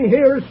 And then we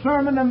hear a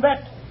sermon and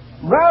that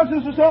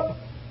rouses us up.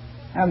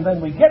 And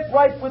then we get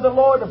right with the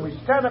Lord and we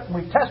stand up and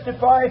we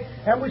testify.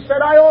 And we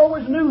said, I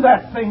always knew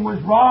that thing was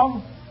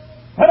wrong.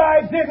 But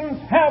I didn't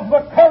have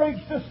the courage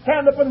to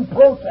stand up and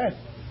protest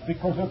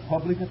because of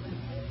public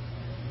opinion.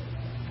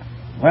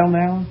 Well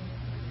now,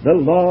 the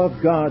law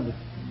of God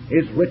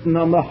is written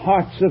on the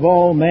hearts of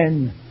all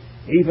men,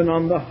 even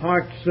on the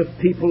hearts of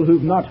people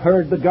who've not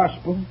heard the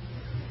gospel,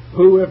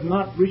 who have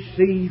not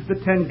received the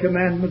Ten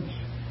Commandments,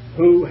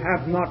 who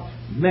have not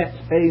met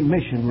a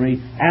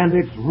missionary. And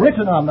it's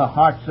written on the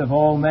hearts of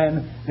all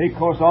men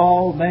because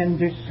all men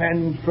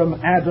descend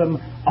from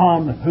Adam,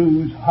 on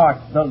whose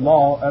heart the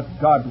law of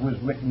God was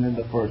written in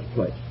the first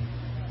place.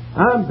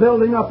 I'm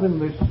building up in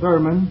this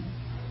sermon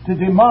to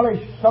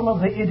demolish some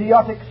of the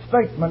idiotic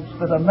statements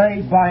that are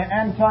made by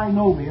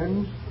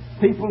antinomians,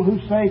 people who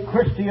say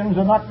Christians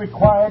are not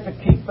required to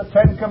keep the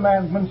Ten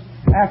Commandments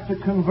after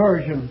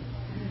conversion,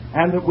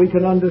 and that we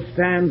can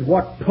understand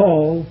what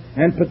Paul,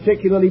 and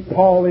particularly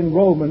Paul in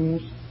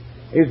Romans,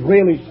 is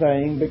really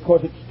saying,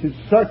 because it's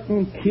to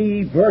certain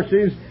key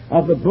verses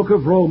of the book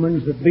of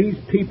Romans that these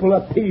people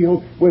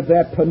appeal with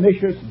their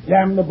pernicious,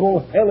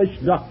 damnable, hellish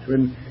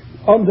doctrine,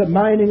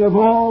 undermining of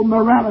all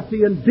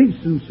morality and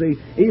decency,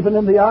 even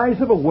in the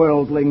eyes of a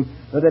worldling,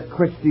 that a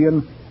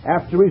Christian,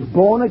 after he's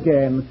born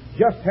again,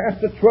 just has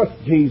to trust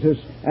Jesus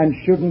and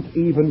shouldn't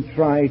even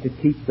try to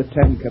keep the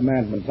Ten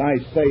Commandments. I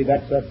say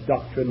that's a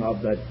doctrine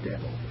of the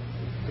devil.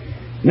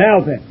 Now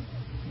then,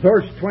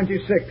 verse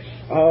 26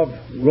 of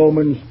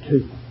Romans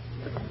 2.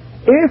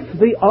 If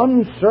the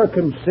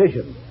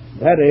uncircumcision,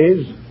 that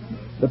is,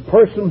 the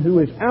person who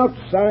is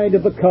outside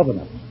of the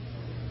covenant,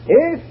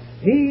 if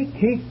he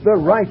keep the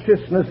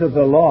righteousness of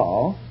the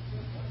law,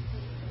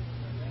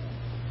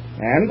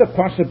 and the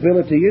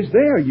possibility is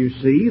there, you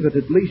see, that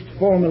at least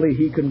formally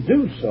he can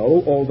do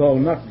so, although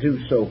not do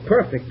so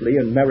perfectly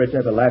and merit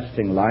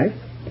everlasting life.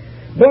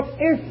 But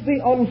if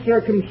the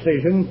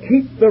uncircumcision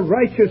keep the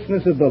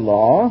righteousness of the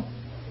law,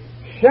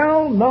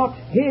 shall not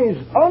his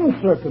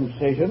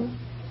uncircumcision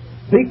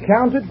be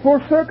counted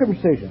for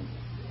circumcision?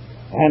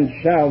 And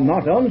shall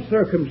not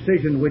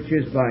uncircumcision, which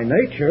is by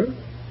nature,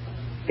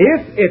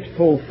 if it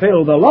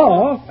fulfill the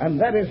law, and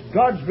that is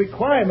God's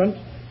requirement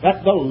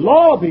that the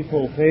law be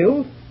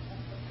fulfilled,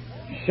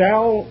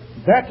 shall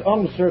that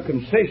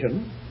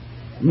uncircumcision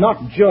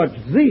not judge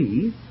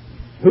thee,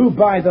 who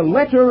by the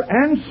letter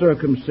and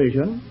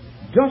circumcision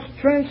dost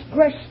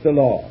transgress the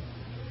law?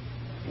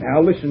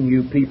 Now listen,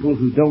 you people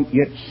who don't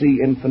yet see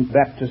infant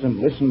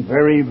baptism, listen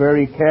very,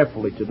 very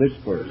carefully to this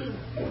verse.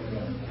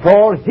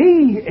 For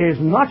he is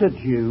not a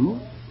Jew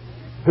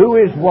who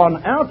is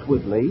one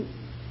outwardly,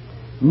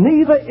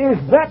 neither is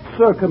that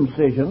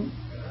circumcision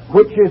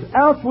which is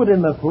outward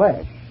in the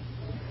flesh,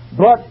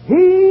 but he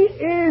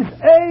is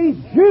a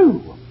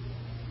Jew.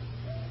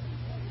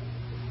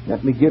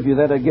 Let me give you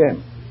that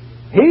again.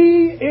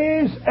 He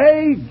is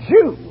a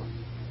Jew,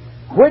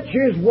 which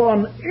is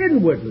one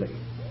inwardly,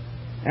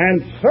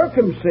 and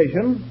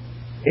circumcision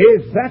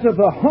is that of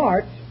the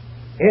heart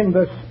in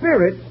the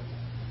spirit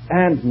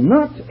and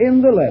not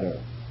in the letter,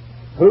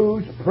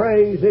 whose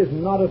praise is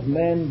not of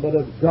men but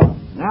of God.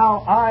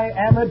 Now I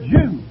am a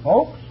Jew,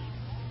 folks,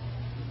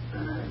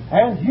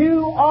 and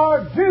you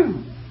are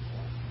Jews.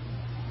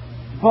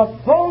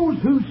 But those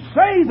who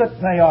say that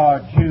they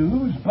are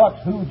Jews, but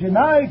who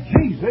deny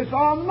Jesus,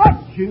 are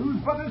not Jews,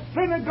 but a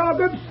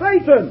synagogue of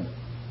Satan.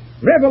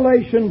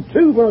 Revelation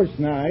 2 verse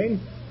 9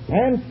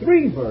 and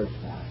 3 verse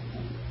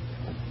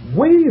 9.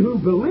 We who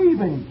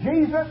believe in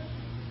Jesus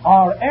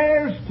are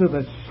heirs to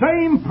the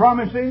same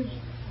promises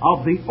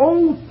of the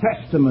Old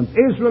Testament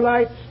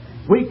Israelites.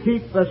 We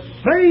keep the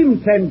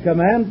same Ten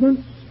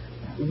Commandments.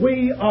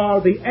 We are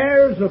the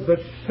heirs of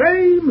the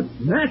same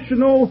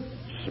national,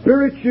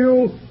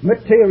 spiritual,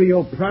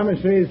 material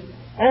promises,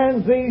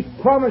 and these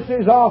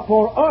promises are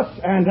for us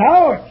and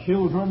our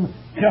children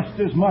just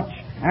as much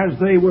as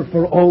they were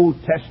for Old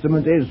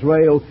Testament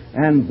Israel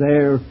and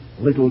their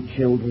little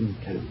children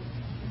too.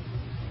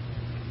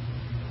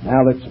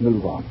 Now let's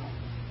move on.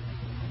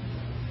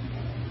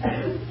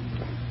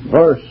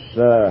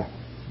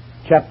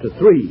 Chapter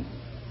 3.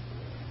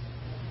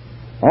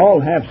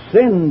 All have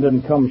sinned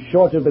and come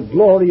short of the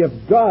glory of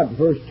God,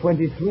 verse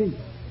 23.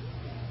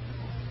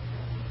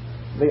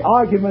 The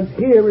argument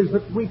here is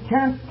that we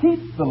can't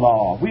keep the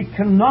law.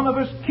 None of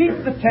us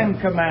keep the Ten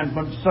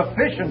Commandments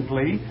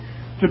sufficiently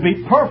to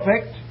be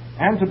perfect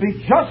and to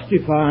be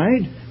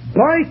justified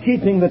by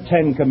keeping the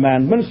Ten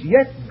Commandments,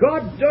 yet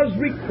God does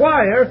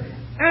require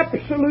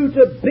absolute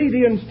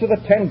obedience to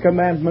the Ten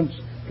Commandments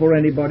for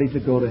anybody to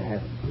go to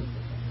heaven.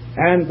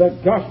 And the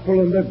gospel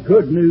and the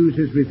good news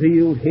is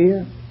revealed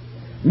here.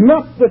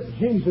 Not that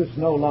Jesus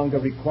no longer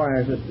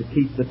requires us to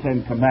keep the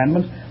Ten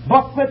Commandments,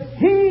 but that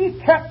He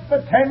kept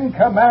the Ten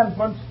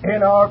Commandments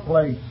in our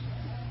place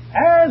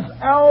as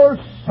our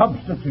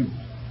substitute,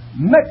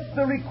 met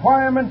the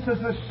requirements as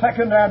the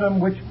second Adam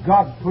which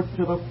God put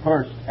to the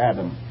first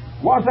Adam,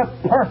 was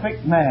a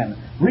perfect man,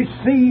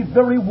 received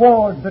the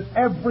reward that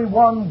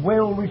everyone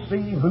will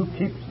receive who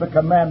keeps the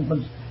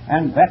commandments,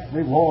 and that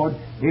reward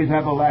is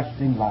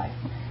everlasting life.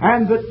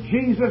 And that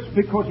Jesus,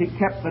 because He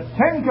kept the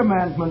Ten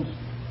Commandments,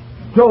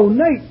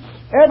 donates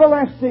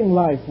everlasting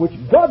life, which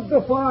God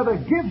the Father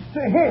gives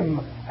to Him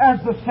as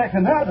the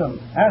second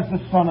Adam, as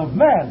the Son of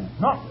Man,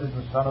 not as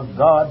the Son of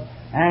God,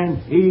 and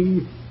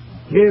He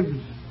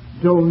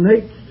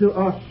donates to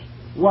us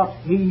what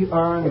He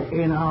earned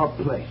in our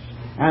place.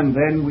 And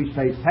then we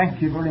say,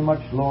 thank you very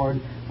much,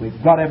 Lord.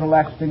 We've got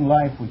everlasting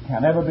life. We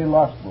can't ever be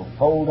lost. We'll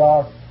fold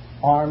our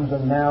arms,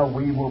 and now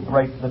we will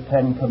break the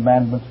Ten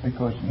Commandments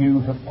because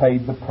you have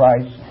paid the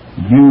price.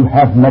 You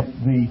have met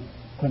the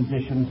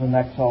conditions, and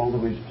that's all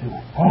there is to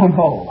it.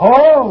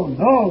 Oh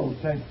no,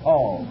 said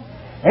Paul.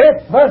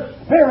 If the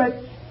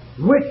Spirit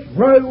which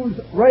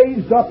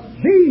raised up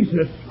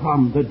Jesus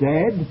from the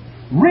dead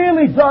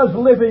really does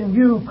live in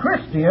you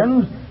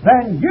Christians,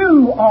 then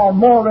you are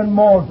more and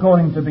more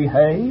going to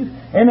behave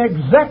in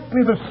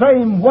exactly the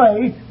same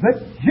way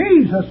that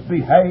Jesus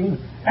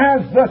behaved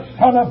as the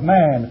Son of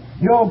Man.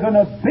 You're going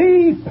to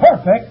be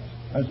perfect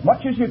as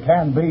much as you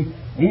can be,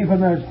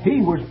 even as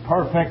He was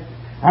perfect,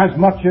 as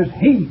much as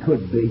He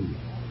could be,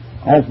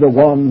 as the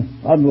one,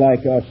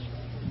 unlike us,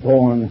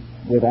 born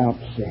without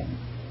sin.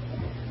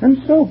 And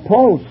so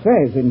Paul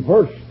says in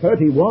verse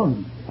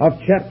 31 of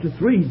chapter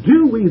 3,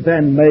 do we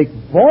then make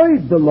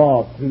void the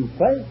law through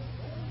faith?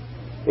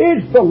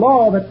 Is the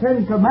law, the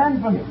Ten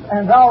Commandments,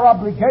 and our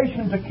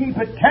obligation to keep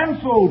it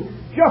canceled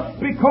just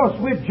because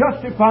we're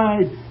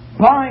justified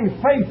by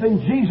faith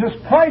in Jesus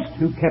Christ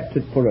who kept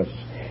it for us?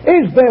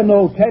 Is there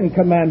no Ten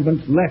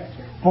Commandments left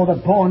for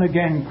the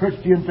born-again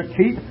Christian to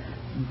keep?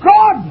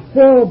 God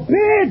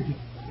forbid,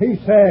 he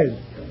says.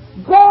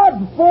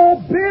 God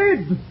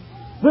forbid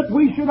that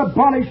we should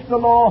abolish the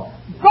law.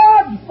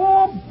 God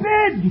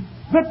forbid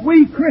that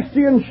we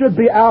Christians should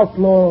be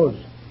outlaws.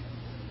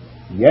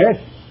 Yes,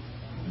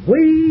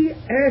 we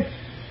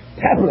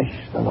establish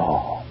the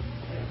law.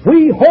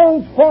 We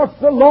hold forth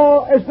the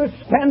law as the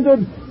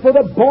standard for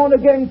the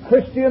born-again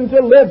Christian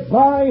to live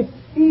by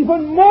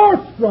even more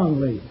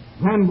strongly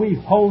than we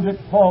hold it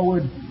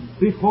forward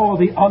before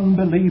the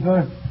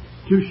unbeliever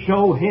to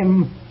show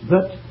him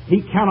that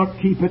he cannot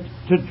keep it,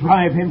 to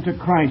drive him to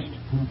Christ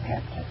who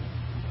kept it.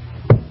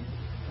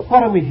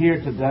 What do we hear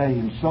today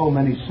in so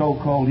many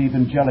so-called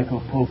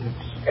evangelical pulpits?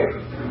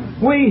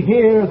 We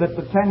hear that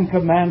the Ten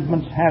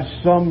Commandments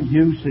has some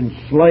use in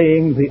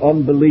slaying the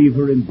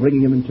unbeliever and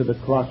bringing him into the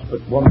cross,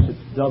 but once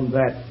it's done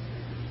that,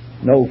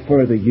 no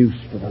further use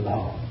for the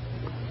law.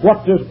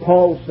 What does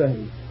Paul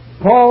say?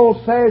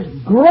 Paul says,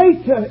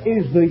 greater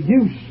is the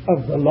use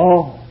of the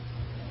law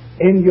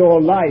in your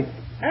life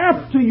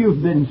after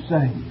you've been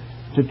saved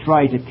to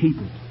try to keep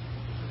it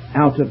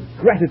out of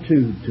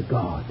gratitude to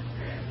God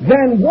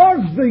than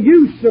was the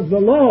use of the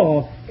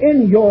law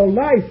in your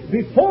life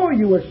before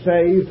you were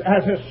saved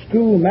as a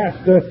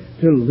schoolmaster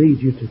to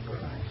lead you to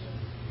Christ.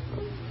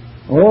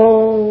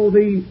 Oh,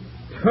 the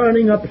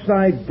turning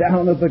upside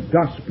down of the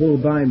gospel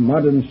by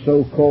modern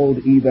so-called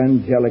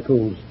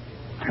evangelicals.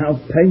 How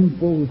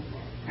painful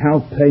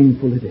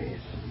it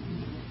is.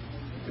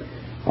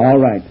 All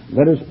right,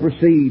 let us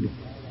proceed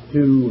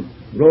to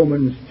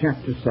Romans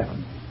chapter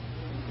 7.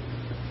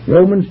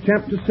 Romans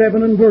chapter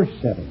 7 and verse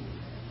 7.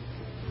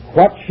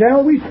 What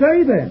shall we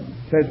say then,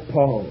 says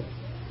Paul.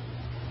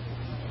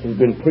 He's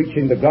been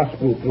preaching the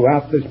gospel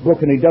throughout this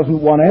book, and he doesn't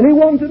want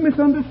anyone to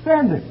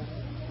misunderstand it.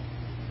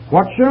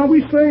 What shall we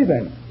say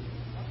then?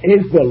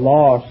 Is the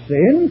law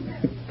sin?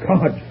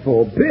 God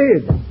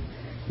forbid.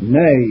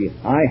 Nay,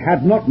 I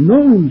had not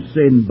known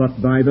sin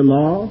but by the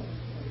law,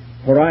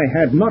 for I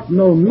had not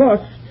known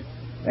lust,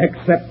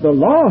 except the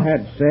law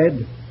had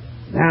said,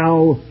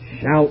 Thou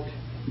shalt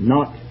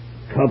not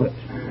covet.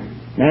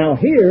 Now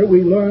here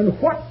we learn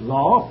what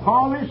law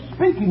Paul is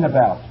speaking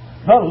about.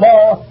 The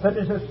law that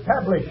is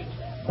established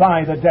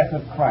by the death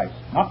of Christ.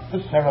 Not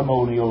the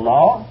ceremonial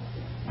law,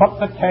 but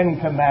the Ten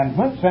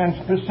Commandments, and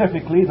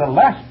specifically the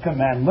last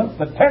commandment,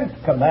 the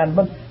 10th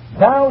commandment,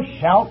 Thou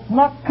shalt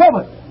not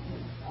covet,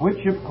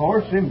 which of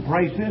course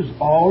embraces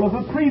all of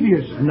the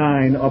previous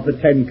 9 of the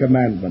 10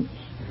 commandments.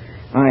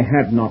 I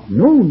had not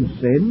known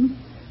sin,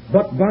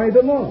 but by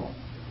the law.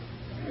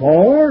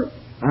 For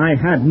I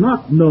had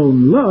not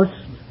known lust,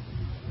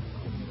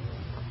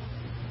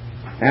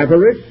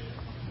 avarice,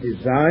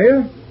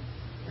 desire,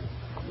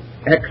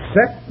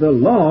 except the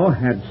law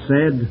had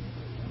said,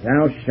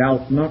 Thou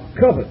shalt not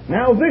covet.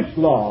 Now this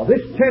law,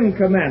 this 10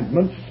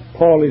 commandments,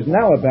 Paul is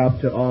now about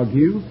to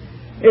argue,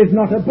 is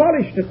not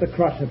abolished at the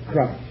cross of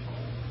Christ.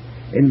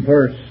 In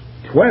verse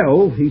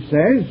 12, he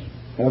says,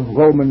 of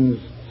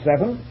Romans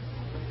 7,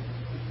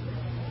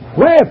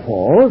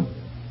 Wherefore,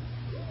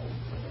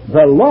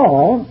 the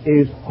law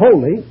is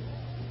holy,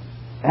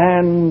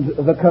 and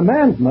the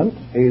commandment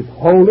is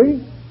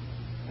holy,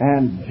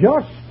 and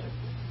just,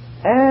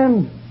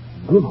 and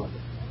good.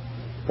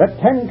 The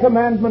 10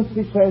 Commandments,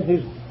 he says,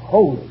 is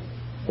holy.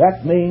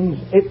 That means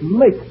it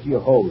makes you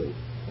holy.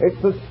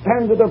 It's the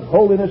standard of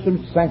holiness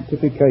and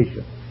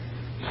sanctification.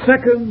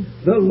 Second,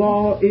 the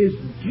law is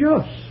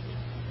just.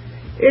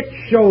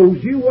 It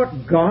shows you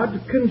what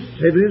God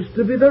considers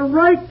to be the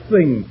right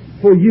thing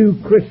for you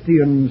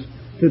Christians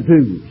to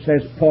do,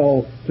 says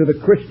Paul to the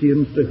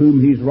Christians to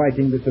whom he's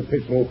writing this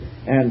epistle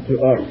and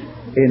to us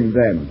in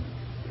them.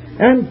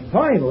 And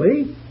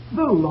finally,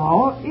 the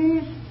law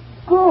is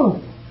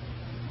good.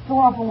 So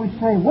often we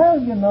say,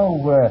 well,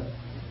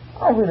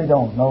 I really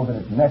don't know that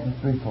it's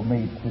necessary for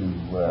me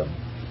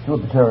to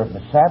observe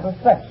the Sabbath.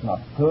 That's not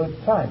good.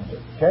 Times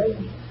have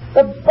changed.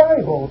 The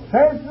Bible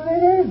says that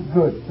it is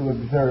good to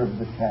observe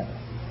the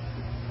Sabbath.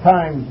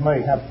 Times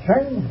may have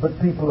changed, but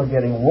people are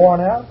getting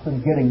worn out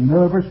and getting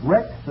nervous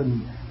wrecks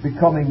and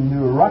becoming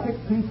neurotic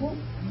people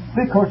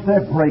because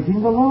they're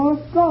breaking the law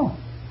of God.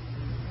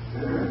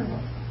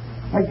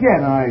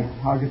 Again,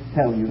 I'll just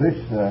tell you this.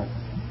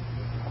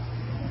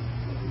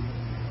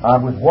 I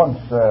was once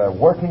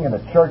working in a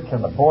church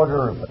on the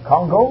border of the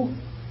Congo,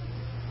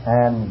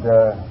 and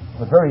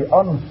it's a very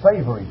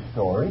unsavory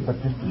story,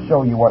 but just to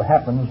show you what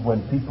happens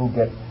when people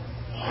get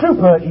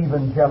super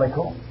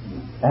evangelical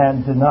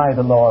and deny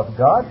the law of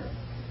God.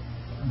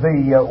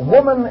 The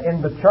woman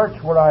in the church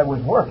where I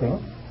was working,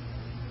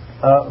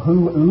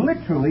 who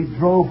literally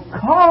drove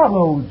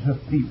carloads of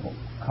people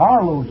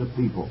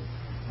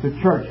to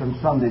church on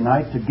Sunday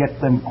night to get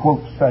them,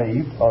 quote,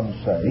 saved,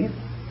 unsaved,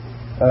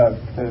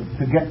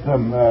 to get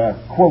them,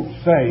 quote,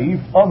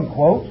 saved,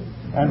 unquote,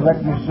 and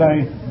let me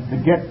say, to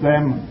get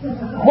them,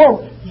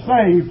 quote,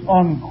 saved,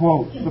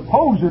 unquote,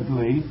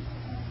 supposedly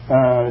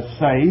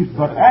saved,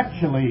 but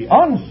actually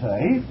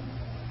unsaved.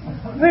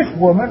 This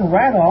woman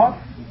ran off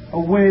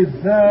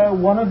with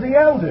one of the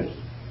elders.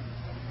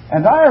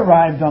 And I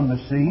arrived on the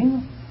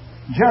scene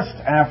just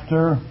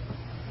after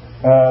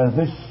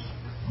this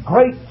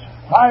great,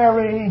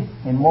 fiery,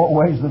 in more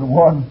ways than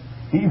one,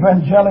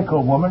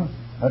 evangelical woman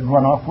had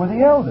run off with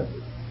the elder.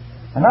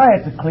 And I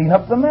had to clean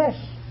up the mess.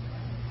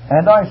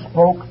 And I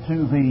spoke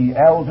to the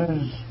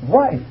elder's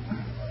wife,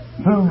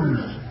 whose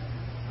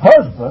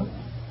husband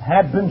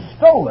had been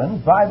stolen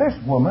by this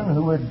woman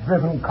who had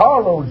driven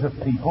carloads of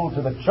people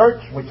to the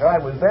church which I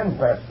was then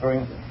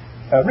pastoring,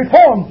 a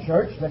Reformed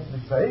church, let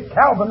me say,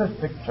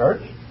 Calvinistic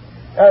church,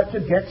 to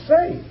get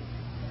saved.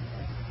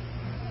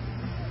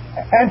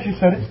 And she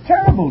said, it's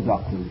terrible,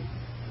 Doctor.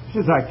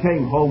 Says, I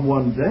came home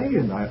one day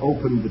and I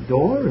opened the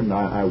door and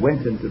I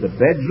went into the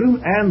bedroom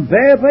and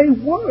there they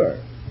were.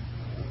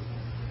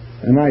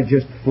 And I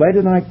just fled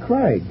and I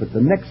cried. But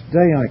the next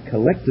day I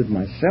collected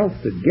myself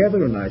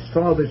together and I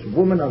saw this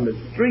woman on the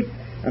street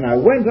and I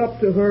went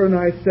up to her and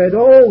I said,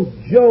 "Oh,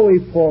 Joey,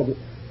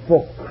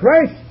 for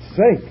Christ's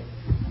sake,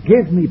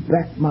 give me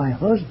back my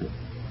husband."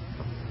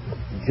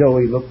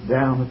 Joey looked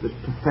down at this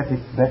pathetic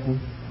Betty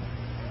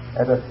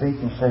at her feet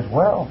and says,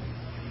 "Well,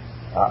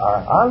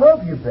 I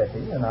love you,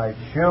 Betty, and I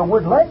sure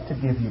would like to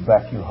give you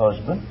back your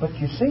husband, but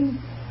you see,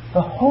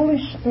 the Holy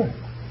Spirit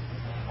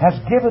has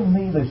given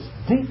me this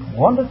deep,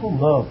 wonderful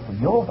love for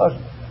your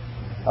husband,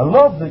 a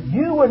love that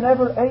you were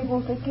never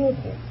able to give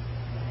him.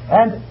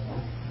 And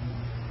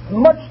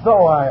much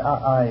though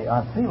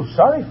I feel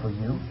sorry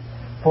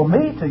for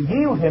me to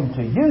yield him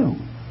to you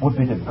would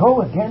be to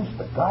go against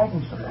the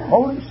guidance of the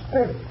Holy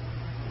Spirit."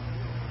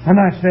 And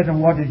I said,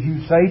 "And what did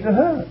you say to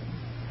her?"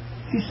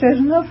 She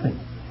says, "Nothing."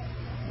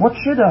 What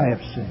should I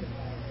have said?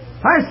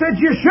 I said,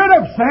 "You should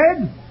have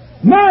said,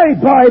 my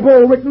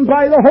Bible written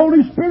by the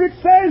Holy Spirit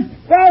says,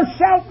 thou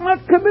shalt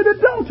not commit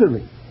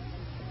adultery."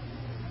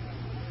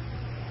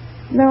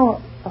 Now,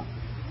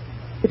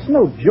 it's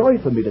no joy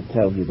for me to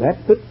tell you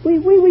that, but we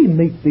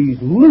meet these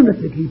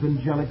lunatic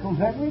evangelicals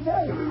every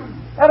day.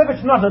 And if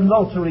it's not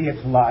adultery,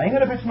 it's lying.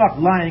 And if it's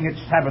not lying, it's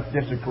Sabbath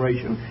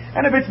desecration.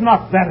 And if it's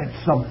not that,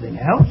 it's something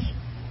else.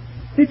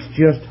 It's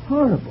just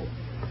horrible.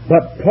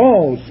 But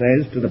Paul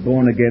says to the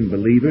born-again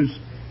believers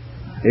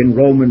in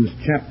Romans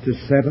chapter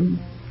 7,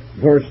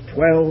 verse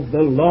 12,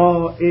 the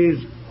law is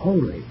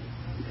holy,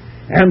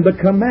 and the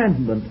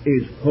commandment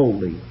is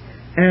holy,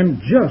 and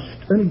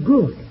just and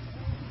good.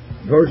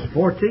 Verse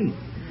 14,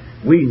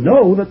 we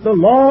know that the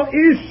law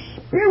is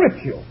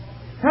spiritual.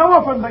 How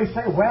often they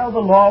say, well, the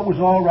law was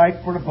all right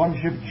for a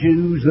bunch of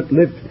Jews that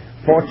lived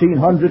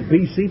 1400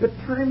 BC, but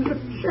times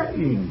have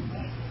changed.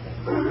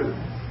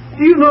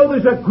 Do you know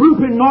there's a group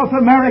in North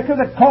America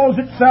that calls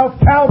itself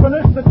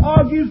Calvinist that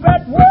argues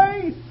that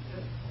way?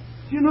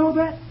 Do you know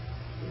that?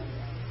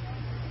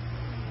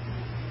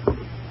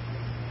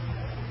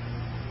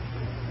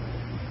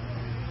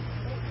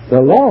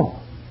 The law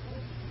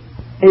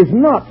is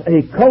not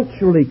a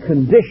culturally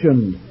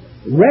conditioned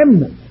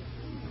remnant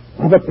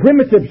of a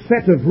primitive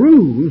set of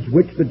rules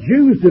which the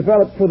Jews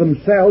developed for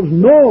themselves,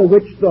 nor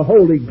which the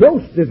Holy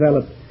Ghost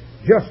developed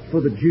just for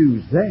the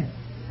Jews then,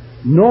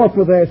 nor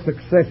for their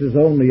successors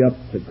only up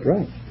to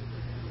Christ.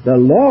 The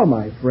law,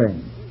 my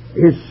friend,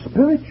 is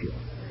spiritual.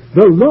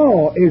 The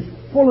law is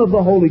full of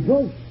the Holy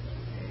Ghost.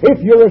 If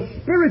you're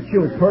a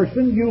spiritual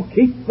person, you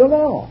keep the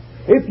law.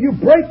 If you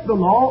break the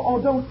law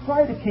or don't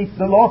try to keep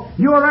the law,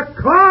 you're a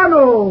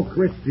carnal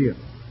Christian.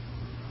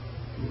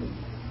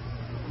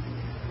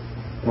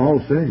 Paul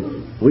says,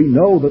 we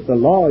know that the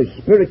law is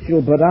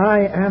spiritual, but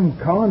I am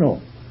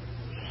carnal,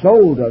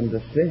 sold unto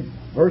sin.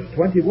 Verse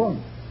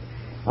 21.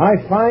 I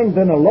find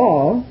in a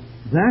law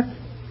that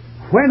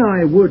when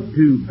I would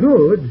do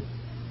good,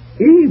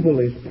 evil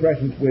is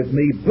present with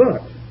me,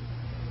 but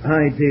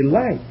I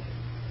delight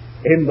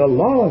in the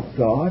law of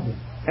God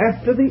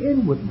after the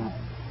inward man.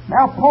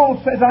 Now Paul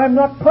says I'm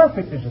not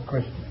perfect as a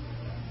Christian.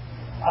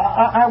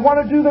 I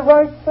want to do the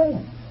right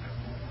thing.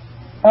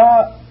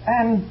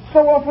 And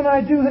so often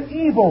I do the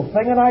evil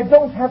thing, and I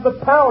don't have the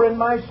power in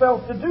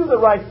myself to do the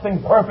right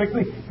thing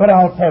perfectly. But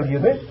I'll tell you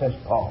this, says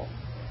Paul.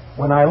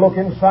 When I look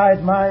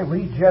inside my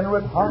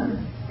regenerate heart,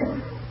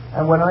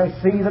 and when I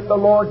see that the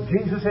Lord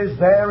Jesus is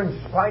there in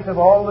spite of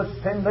all the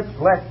sin that's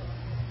left,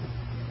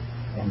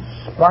 in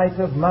spite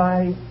of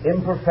my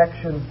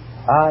imperfection,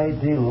 I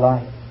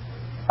delight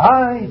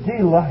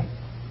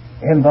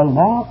in the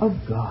law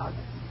of God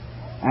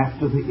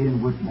after the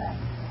inward man.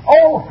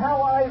 Oh,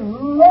 how I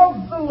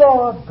love the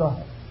law of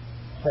God,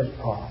 says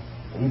Paul,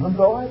 even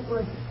though I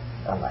break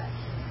it, alas.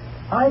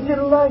 I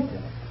delight in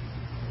it.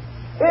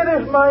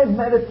 It is my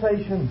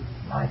meditation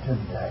night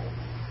and day.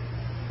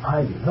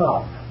 I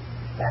love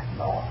that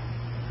law.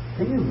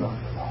 Do you love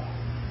the law?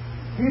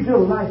 Do you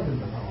delight in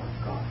the law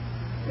of God?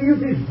 Do you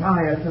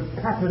desire to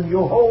pattern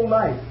your whole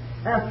life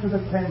after the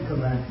Ten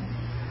Commandments?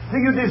 Do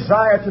you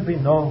desire to be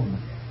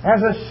known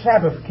as a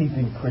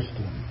Sabbath-keeping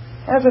Christian,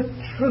 as a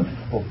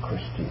truthful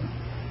Christian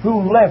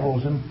who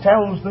levels and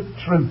tells the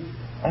truth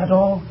at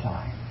all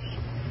times,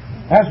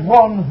 as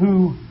one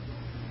who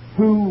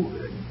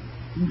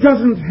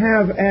doesn't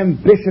have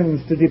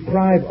ambitions to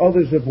deprive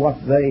others of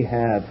what they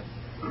have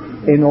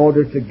in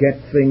order to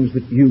get things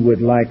that you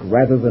would like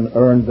rather than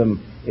earn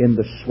them in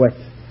the sweat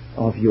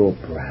of your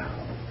brow?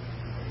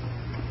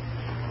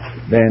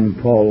 Then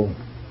Paul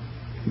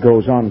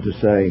goes on to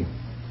say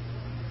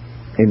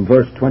in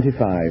verse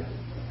 25,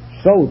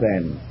 so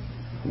then,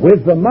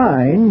 with the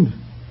mind,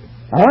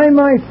 I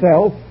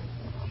myself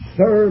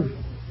serve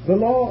the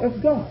law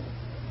of God.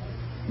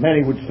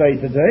 Many would say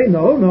today,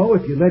 no,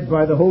 if you're led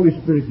by the Holy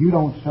Spirit, you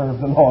don't serve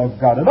the law of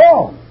God at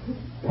all.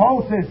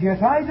 Paul says,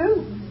 yes, I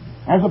do.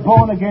 As a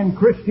born-again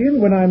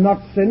Christian, when I'm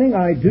not sinning,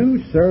 I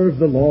do serve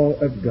the law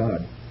of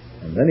God.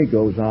 And then he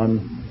goes on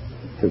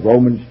to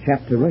Romans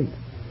chapter 8.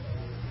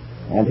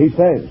 And he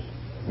says,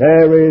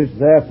 There is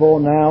therefore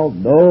now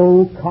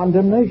no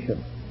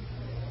condemnation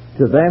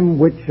to them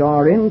which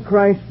are in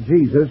Christ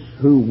Jesus,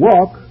 who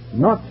walk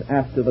not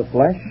after the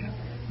flesh,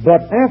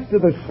 but after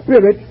the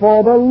Spirit.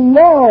 For the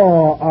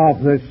law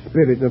of the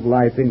Spirit of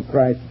life in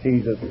Christ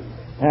Jesus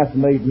hath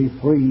made me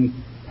free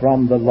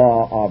from the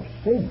law of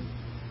sin.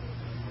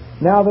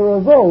 Now there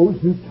are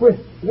those who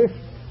twist this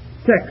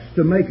text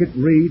to make it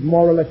read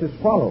more or less as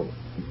follows: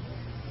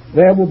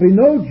 there will be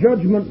no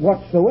judgment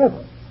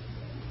whatsoever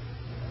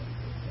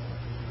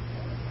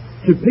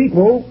to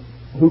people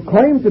who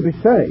claim to be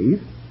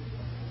saved,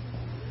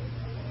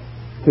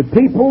 to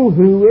people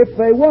who, if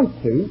they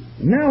want to,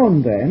 now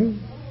and then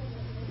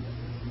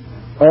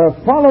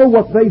follow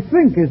what they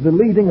think is the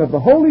leading of the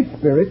Holy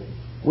Spirit,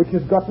 which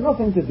has got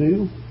nothing to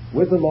do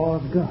with the law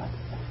of God.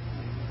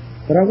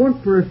 But I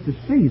want for us to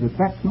see that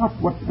that's not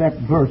what that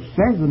verse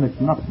says, and it's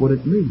not what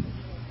it means.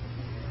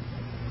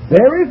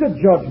 There is a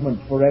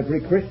judgment for every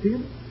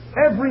Christian.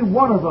 Every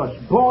one of us,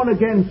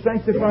 born-again,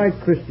 sanctified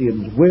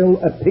Christians,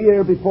 will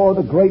appear before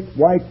the great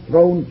white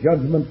throne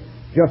judgment,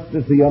 just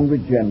as the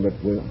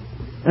unregenerate will.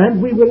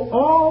 And we will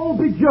all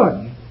be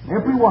judged,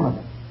 every one of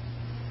us.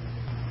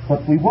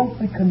 But we won't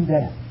be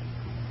condemned.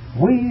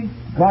 We,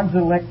 God's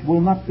elect,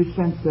 will not be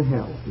sent to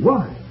hell.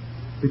 Why?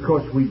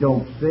 Because we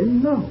don't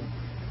sin? No.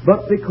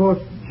 But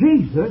because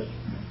Jesus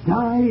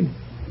died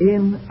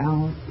in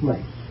our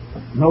place.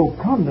 No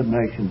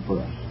condemnation for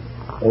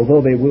us,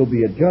 although there will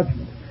be a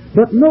judgment.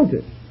 But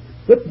notice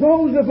that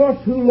those of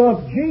us who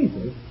love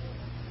Jesus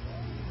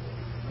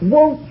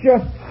won't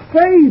just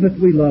say that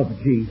we love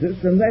Jesus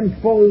and then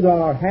fold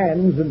our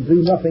hands and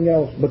do nothing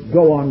else but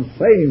go on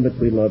saying that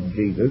we love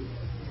Jesus.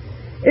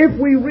 If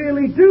we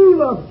really do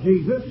love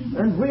Jesus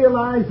and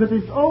realize that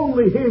it's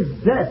only His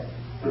death,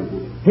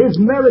 His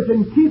merit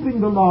in keeping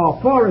the law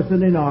for us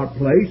and in our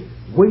place,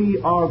 we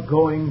are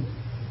going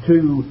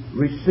to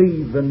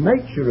receive the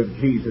nature of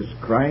Jesus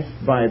Christ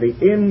by the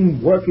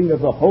inworking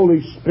of the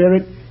Holy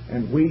Spirit,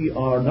 and we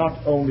are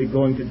not only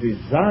going to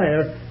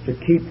desire to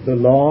keep the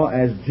law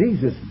as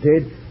Jesus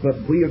did,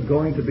 but we are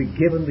going to be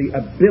given the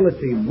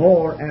ability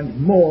more and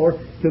more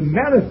to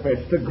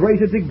manifest a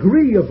greater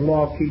degree of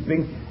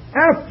law-keeping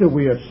after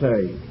we are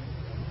saved.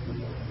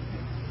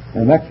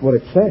 And that's what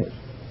it says.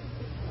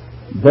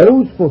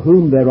 Those for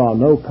whom there are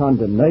no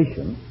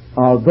condemnation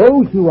are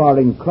those who are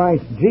in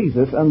Christ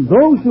Jesus, and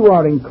those who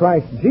are in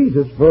Christ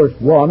Jesus, verse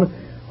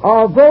 1,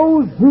 are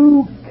those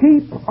who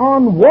keep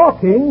on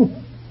walking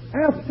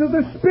after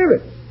the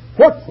Spirit.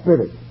 What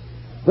Spirit?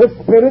 The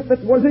Spirit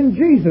that was in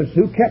Jesus,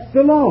 who kept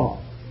the law.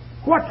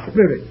 What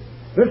Spirit?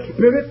 The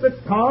Spirit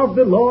that carved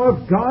the law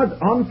of God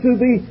onto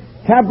the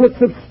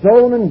tablets of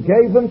stone and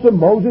gave them to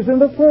Moses in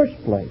the first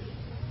place.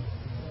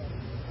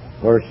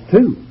 Verse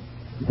 2,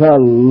 the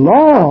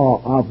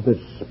law of the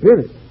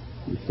Spirit.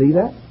 You see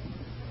that?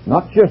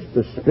 Not just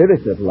the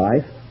Spirit of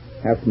life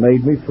hath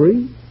made me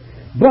free,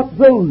 but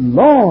the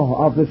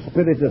law of the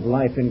Spirit of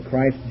life in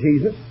Christ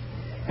Jesus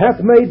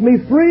hath made me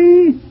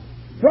free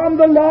from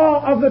the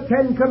law of the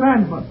Ten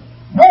Commandments.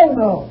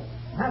 No,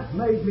 hath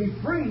made me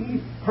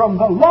free from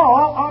the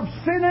law of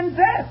sin and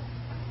death.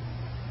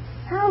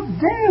 How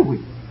dare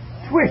we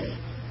twist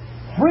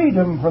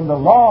freedom from the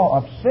law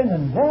of sin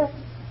and death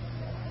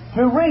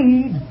to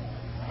read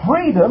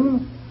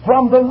freedom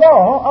from the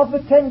law of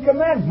the Ten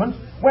Commandments,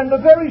 when the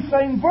very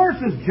same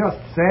verses just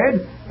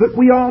said that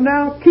we are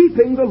now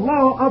keeping the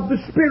law of the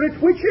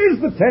Spirit, which is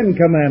the Ten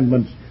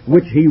Commandments,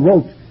 which He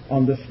wrote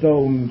on the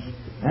stones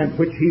and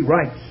which He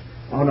writes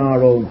on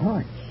our own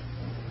hearts.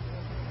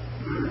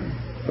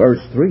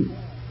 Verse 3,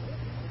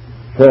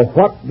 for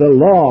what the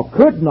law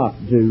could not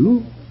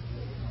do,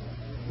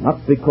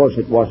 not because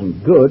it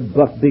wasn't good,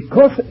 but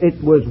because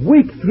it was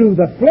weak through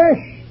the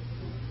flesh,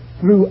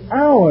 through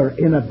our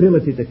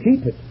inability to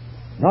keep it,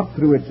 not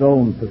through its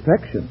own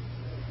perfection,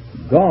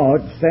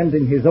 God,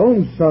 sending His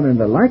own Son in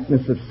the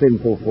likeness of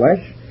sinful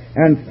flesh,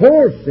 and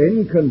for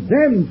sin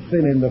condemned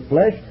sin in the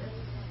flesh.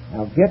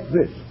 Now get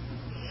this,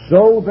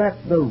 so that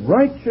the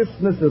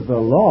righteousness of the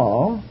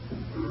law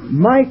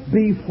might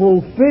be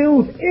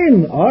fulfilled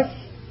in us.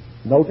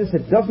 Notice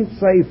it doesn't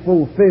say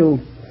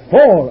fulfilled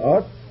for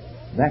us,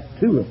 that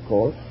too, of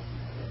course,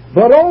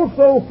 but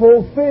also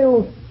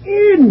fulfilled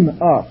in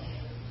us,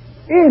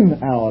 in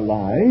our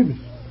lives,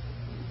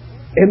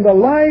 in the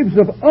lives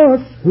of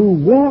us who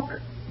walk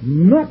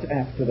not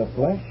after the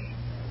flesh,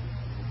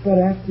 but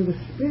after the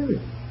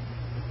Spirit.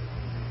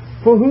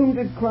 For whom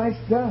did Christ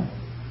die?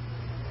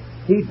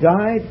 He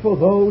died for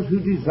those who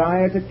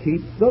desire to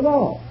keep the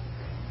law.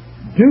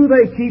 Do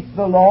they keep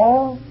the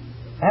law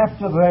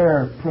after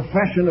their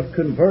profession of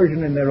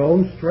conversion in their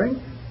own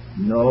strength?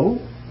 No.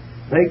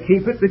 They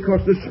keep it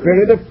because the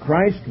Spirit of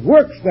Christ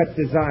works that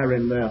desire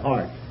in their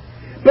heart.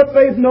 But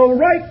they've no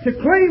right to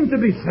claim to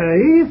be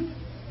saved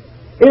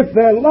if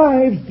their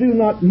lives do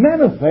not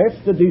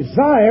manifest a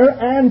desire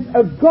and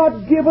a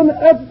God-given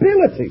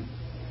ability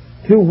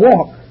to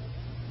walk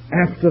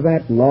after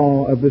that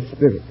law of the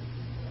Spirit.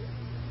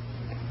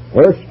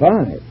 Verse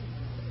 5,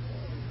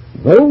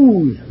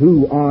 those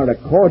who are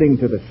according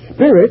to the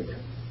Spirit,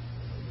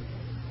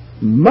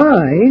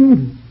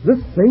 mind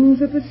the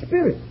things of the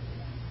Spirit.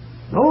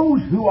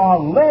 Those who are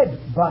led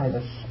by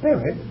the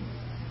Spirit,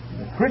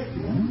 the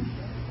Christians,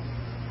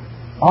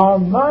 are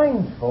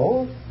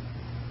mindful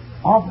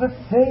of the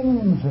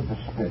things of the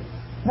Spirit.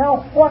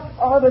 Now, what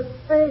are the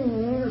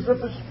things of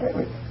the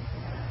Spirit?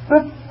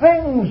 The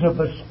things of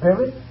the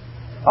Spirit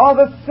are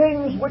the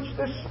things which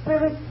the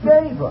Spirit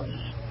gave us.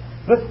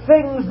 The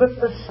things that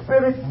the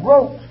Spirit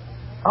wrote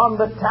on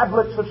the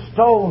tablets of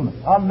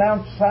stone on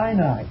Mount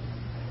Sinai.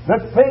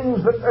 The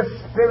things that the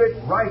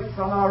Spirit writes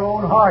on our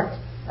own hearts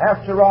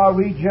after our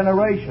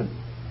regeneration.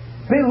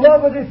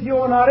 Beloved, if you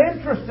are not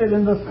interested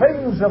in the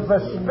things of the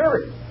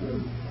Spirit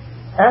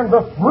and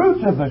the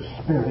fruit of the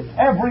Spirit,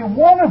 every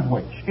one of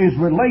which is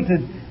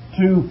related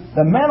to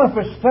the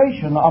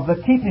manifestation of the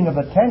keeping of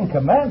the Ten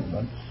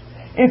Commandments,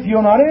 if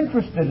you're not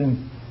interested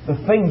in the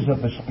things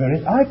of the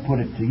Spirit, I put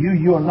it to you,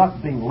 you're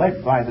not being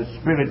led by the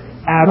Spirit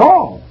at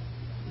all,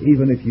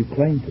 even if you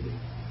claim to be.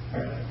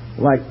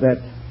 Like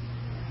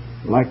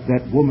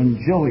that woman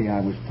Joey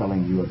I was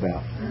telling you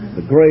about,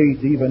 the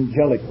great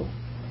evangelical,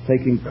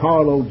 taking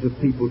carloads of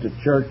people to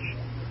church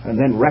and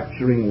then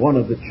rapturing one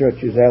of the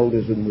church's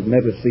elders and was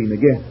never seen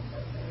again.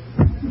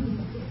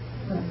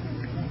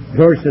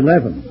 Verse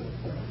 11.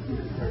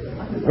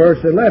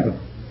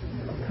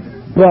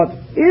 But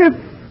if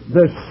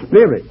the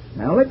Spirit,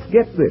 now let's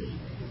get this,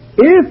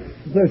 if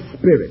the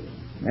Spirit,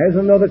 there's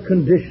another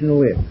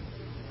conditional if.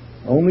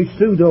 Only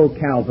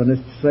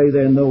pseudo-Calvinists say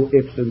there are no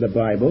ifs in the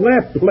Bible. There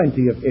are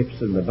plenty of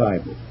ifs in the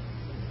Bible.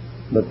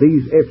 But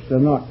these ifs are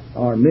not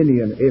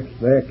Arminian ifs,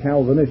 they're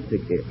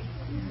Calvinistic ifs.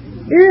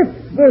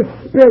 If the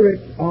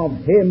Spirit of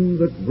Him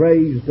that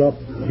raised up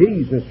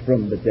Jesus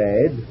from the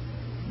dead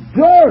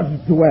does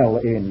dwell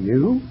in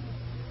you,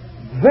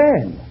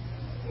 then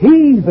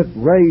He that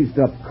raised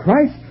up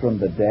Christ from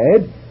the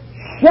dead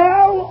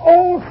shall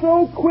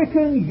also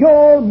quicken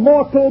your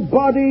mortal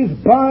bodies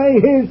by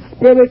His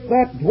Spirit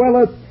that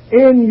dwelleth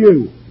in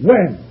you.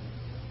 When?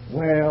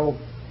 Well,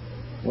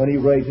 when He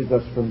raises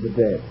us from the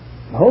dead.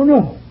 Oh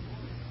no.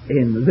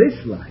 In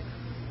this life.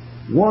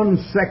 1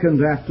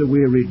 second after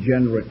we're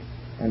regenerate,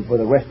 and for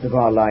the rest of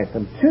our life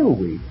until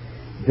we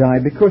die.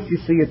 Because you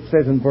see, it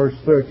says in verse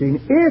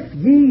 13, if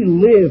ye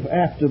live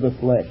after the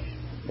flesh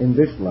in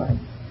this life,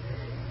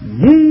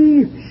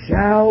 ye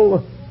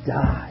shall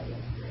die.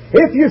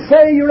 If you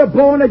say you're a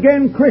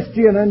born-again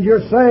Christian and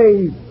you're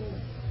saved,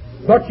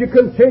 but you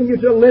continue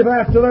to live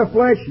after the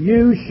flesh,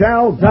 you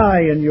shall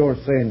die in your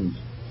sins,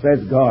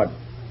 says God.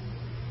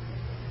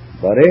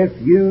 But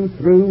if you,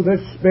 through the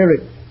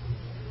Spirit,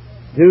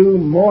 do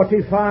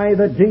mortify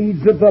the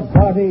deeds of the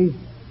body,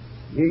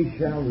 ye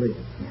shall live.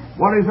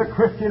 What is a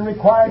Christian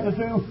required to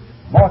do?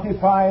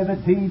 Mortify the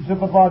deeds of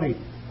the body.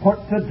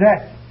 Put to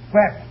death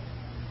theft,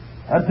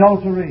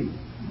 adultery,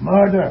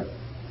 murder,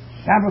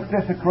 Sabbath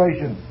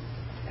desecration.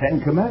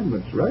 10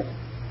 Commandments, right?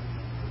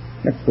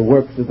 That's the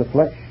works of the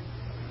flesh.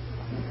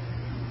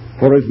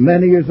 For as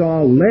many as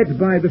are led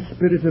by the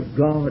Spirit of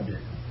God,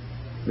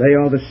 they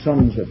are the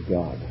sons of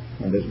God.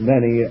 And as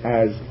many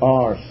as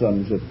are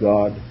sons of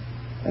God,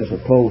 as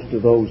opposed to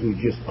those who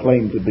just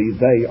claim to be,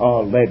 they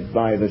are led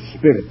by the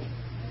Spirit.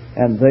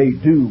 And they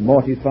do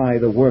mortify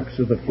the works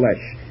of the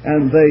flesh.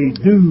 And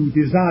they do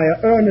desire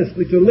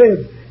earnestly to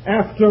live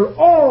after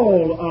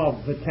all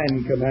of the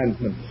 10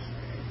 Commandments,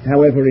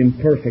 however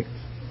imperfect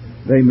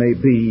they may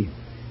be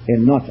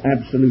in not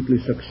absolutely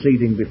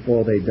succeeding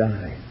before they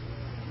die.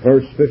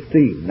 Verse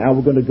 15. Now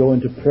we're going to go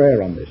into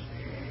prayer on this.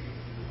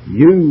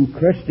 You,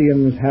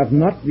 Christians, have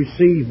not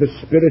received the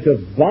spirit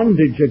of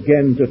bondage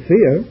again to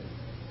fear,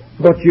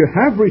 but you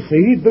have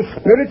received the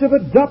Spirit of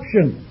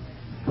adoption,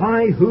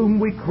 by whom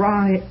we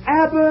cry,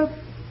 Abba,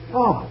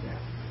 Father.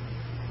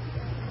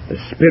 The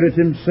Spirit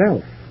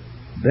Himself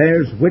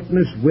bears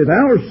witness with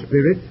our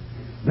spirit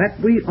that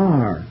we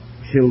are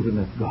children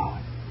of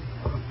God.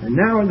 And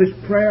now in this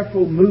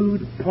prayerful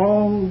mood,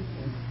 Paul,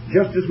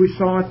 just as we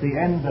saw at the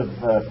end of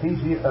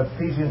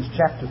Ephesians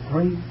chapter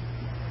 3,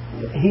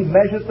 he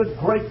measured the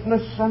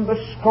greatness and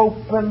the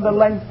scope and the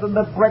length and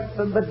the breadth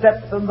and the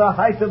depth and the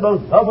height of the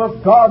love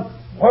of God,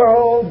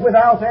 world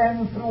without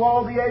end through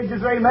all the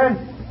ages. Amen.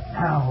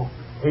 Now,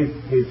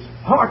 his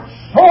heart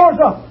soars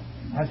up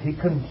as he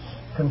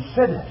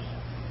considers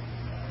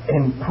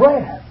in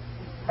prayer,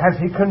 as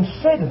he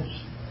considers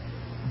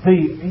the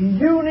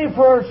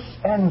universe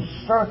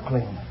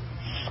encircling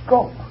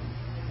scope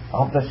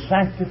of the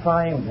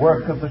sanctifying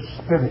work of the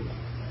Spirit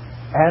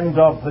and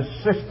of the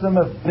system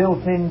of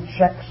built-in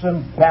checks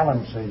and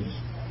balances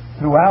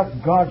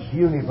throughout God's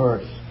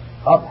universe,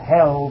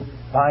 upheld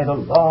by the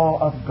law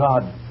of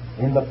God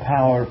in the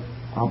power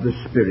of the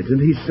Spirit. And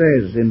he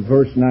says in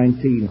verse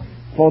 19,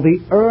 for the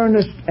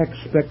earnest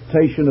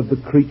expectation of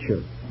the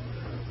creature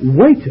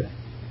waiteth,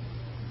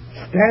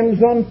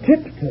 stands on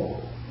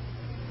tiptoe,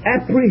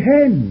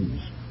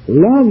 apprehends,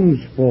 longs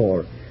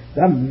for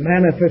the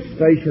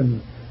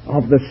manifestation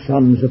of the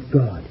sons of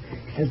God.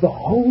 He says the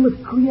whole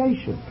of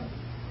creation,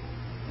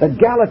 the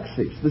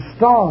galaxies, the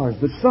stars,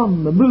 the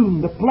sun, the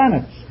moon, the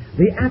planets,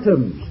 the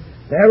atoms,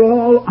 they're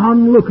all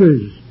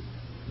onlookers,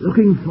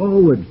 looking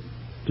forward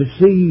to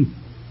see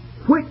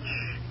which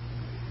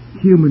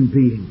human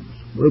beings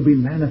will be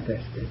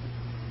manifested,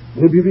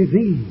 will be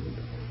revealed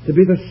to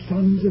be the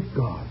sons of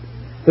God,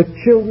 the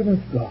children of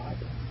God,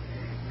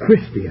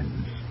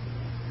 Christians.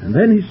 And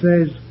then he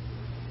says,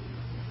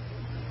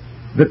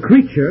 the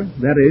creature,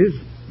 that is,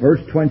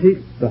 verse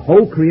 20, the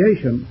whole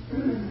creation,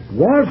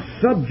 was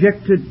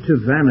subjected to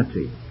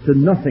vanity, to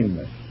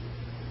nothingness.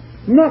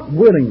 Not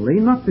willingly,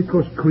 not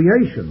because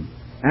creation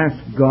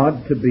asked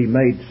God to be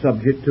made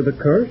subject to the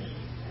curse,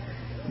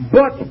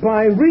 but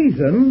by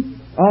reason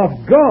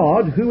of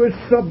God who has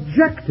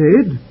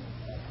subjected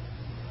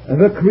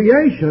the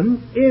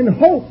creation in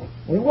hope.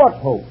 In what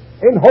hope?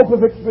 In hope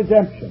of its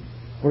redemption.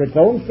 For its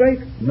own sake?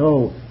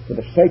 No, for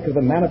the sake of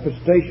the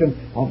manifestation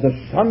of the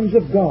sons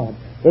of God,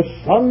 the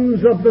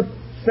sons of the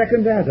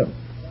second Adam,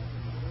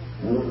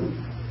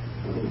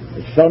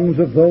 the sons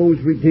of those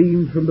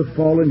redeemed from the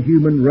fallen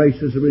human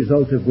race, as a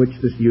result of which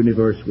this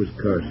universe was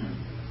cursed.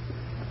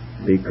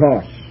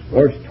 Because,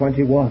 verse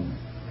 21,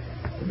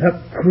 the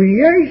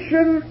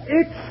creation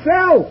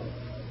itself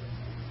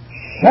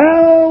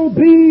shall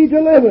be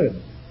delivered.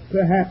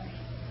 Perhaps.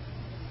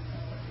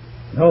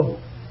 No.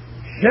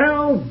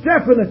 Shall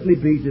definitely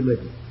be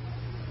delivered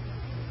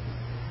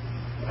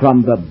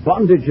from the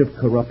bondage of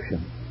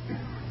corruption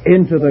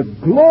into the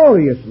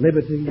glorious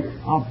liberty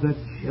of the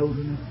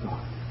children of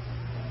God.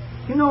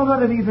 You know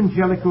that if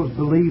evangelicals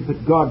believe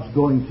that God's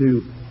going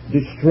to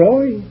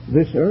destroy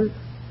this earth,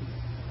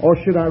 or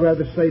should I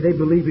rather say they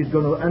believe He's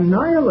going to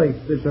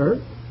annihilate this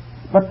earth,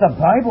 but the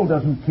Bible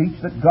doesn't teach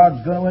that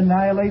God's going to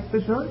annihilate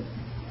this earth.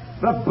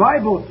 The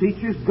Bible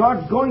teaches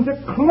God's going to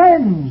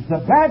cleanse the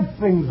bad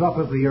things up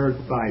of the earth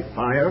by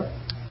fire.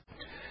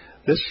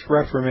 This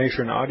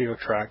Reformation audio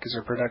track is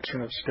a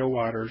production of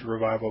Stillwater's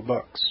Revival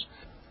Books.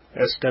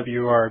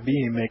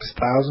 SWRB makes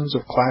thousands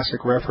of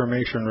classic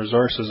Reformation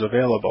resources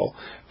available,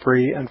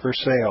 free and for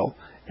sale,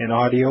 in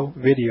audio,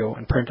 video,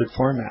 and printed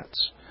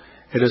formats.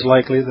 It is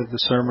likely that the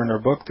sermon or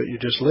book that you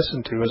just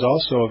listened to is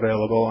also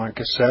available on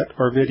cassette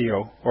or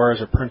video, or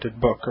as a printed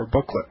book or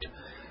booklet.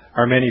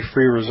 Our many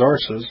free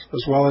resources,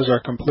 as well as our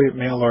complete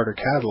mail-order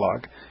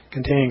catalog,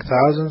 containing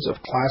thousands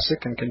of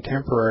classic and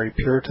contemporary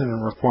Puritan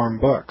and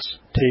Reformed books,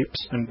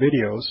 tapes, and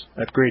videos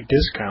at great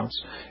discounts,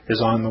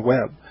 is on the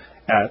web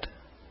at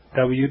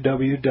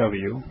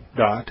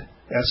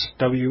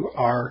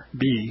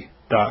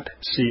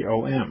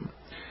www.swrb.com.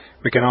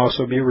 We can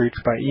also be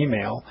reached by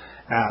email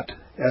at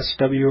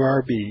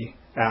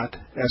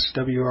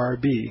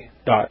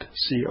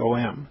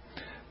swrb@swrb.com,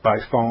 by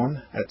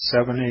phone at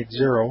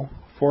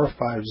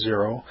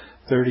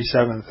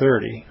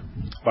 780-450-3730,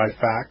 by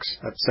fax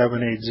at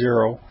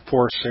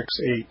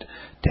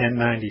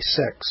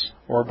 780-468-1096,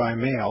 or by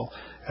mail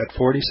at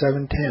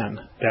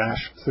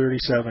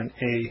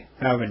 4710-37A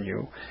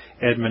Avenue,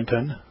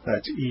 Edmonton,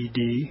 that's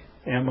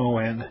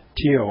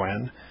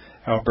Edmonton,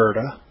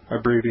 Alberta,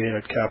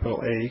 abbreviated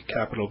capital A,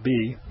 capital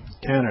B,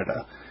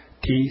 Canada,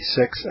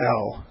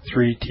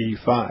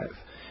 T6L3T5.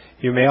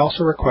 You may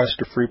also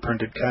request a free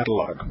printed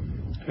catalog.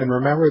 And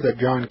remember that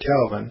John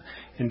Calvin,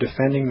 in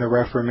defending the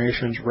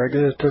Reformation's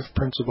regulative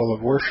principle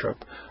of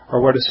worship,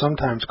 or what is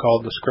sometimes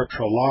called the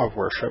scriptural law of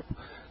worship,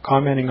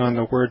 commenting on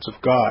the words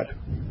of God,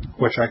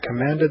 which I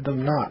commanded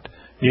them not,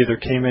 neither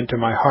came into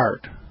my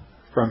heart,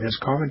 from his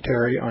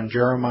commentary on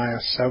Jeremiah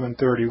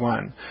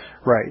 7:31,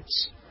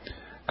 writes,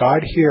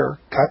 God here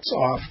cuts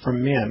off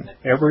from men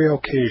every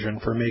occasion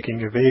for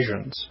making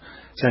evasions,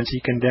 since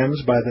he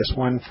condemns by this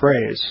one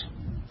phrase,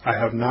 I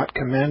have not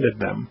commanded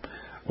them,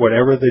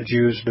 whatever the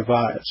Jews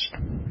devised.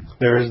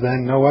 There is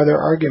then no other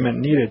argument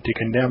needed to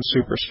condemn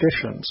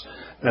superstitions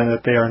than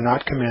that they are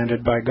not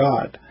commanded by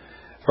God.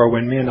 For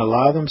when men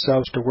allow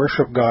themselves to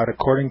worship God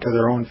according to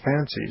their own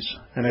fancies,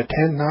 and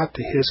attend not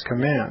to His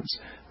commands,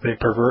 they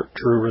pervert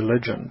true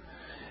religion.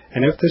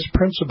 And if this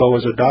principle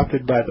was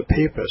adopted by the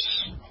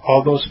Papists,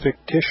 all those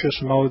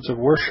fictitious modes of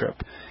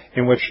worship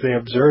in which they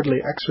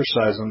absurdly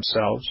exercise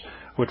themselves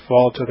would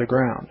fall to the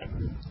ground.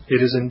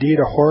 It is indeed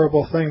a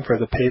horrible thing for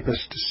the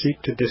Papists to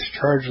seek to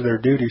discharge their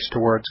duties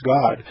towards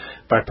God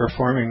by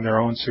performing their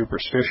own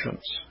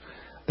superstitions.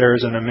 There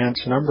is an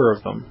immense number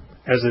of them,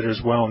 as it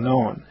is well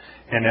known,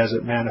 and as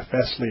it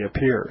manifestly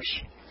appears.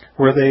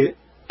 Were they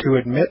to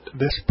admit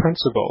this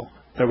principle,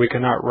 that we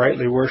cannot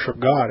rightly worship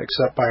God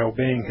except by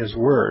obeying His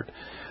word,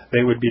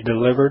 they would be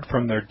delivered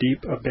from their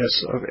deep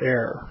abyss of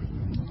error.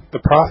 The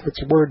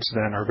prophet's words,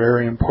 then, are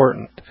very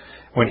important,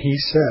 when he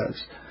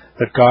says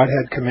that God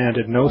had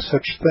commanded no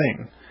such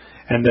thing,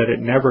 and that it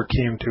never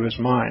came to his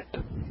mind,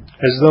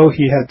 as though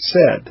he had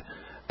said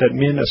that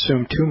men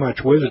assume too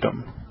much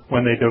wisdom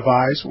when they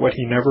devise what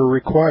he never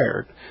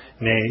required,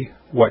 nay,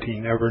 what he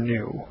never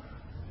knew.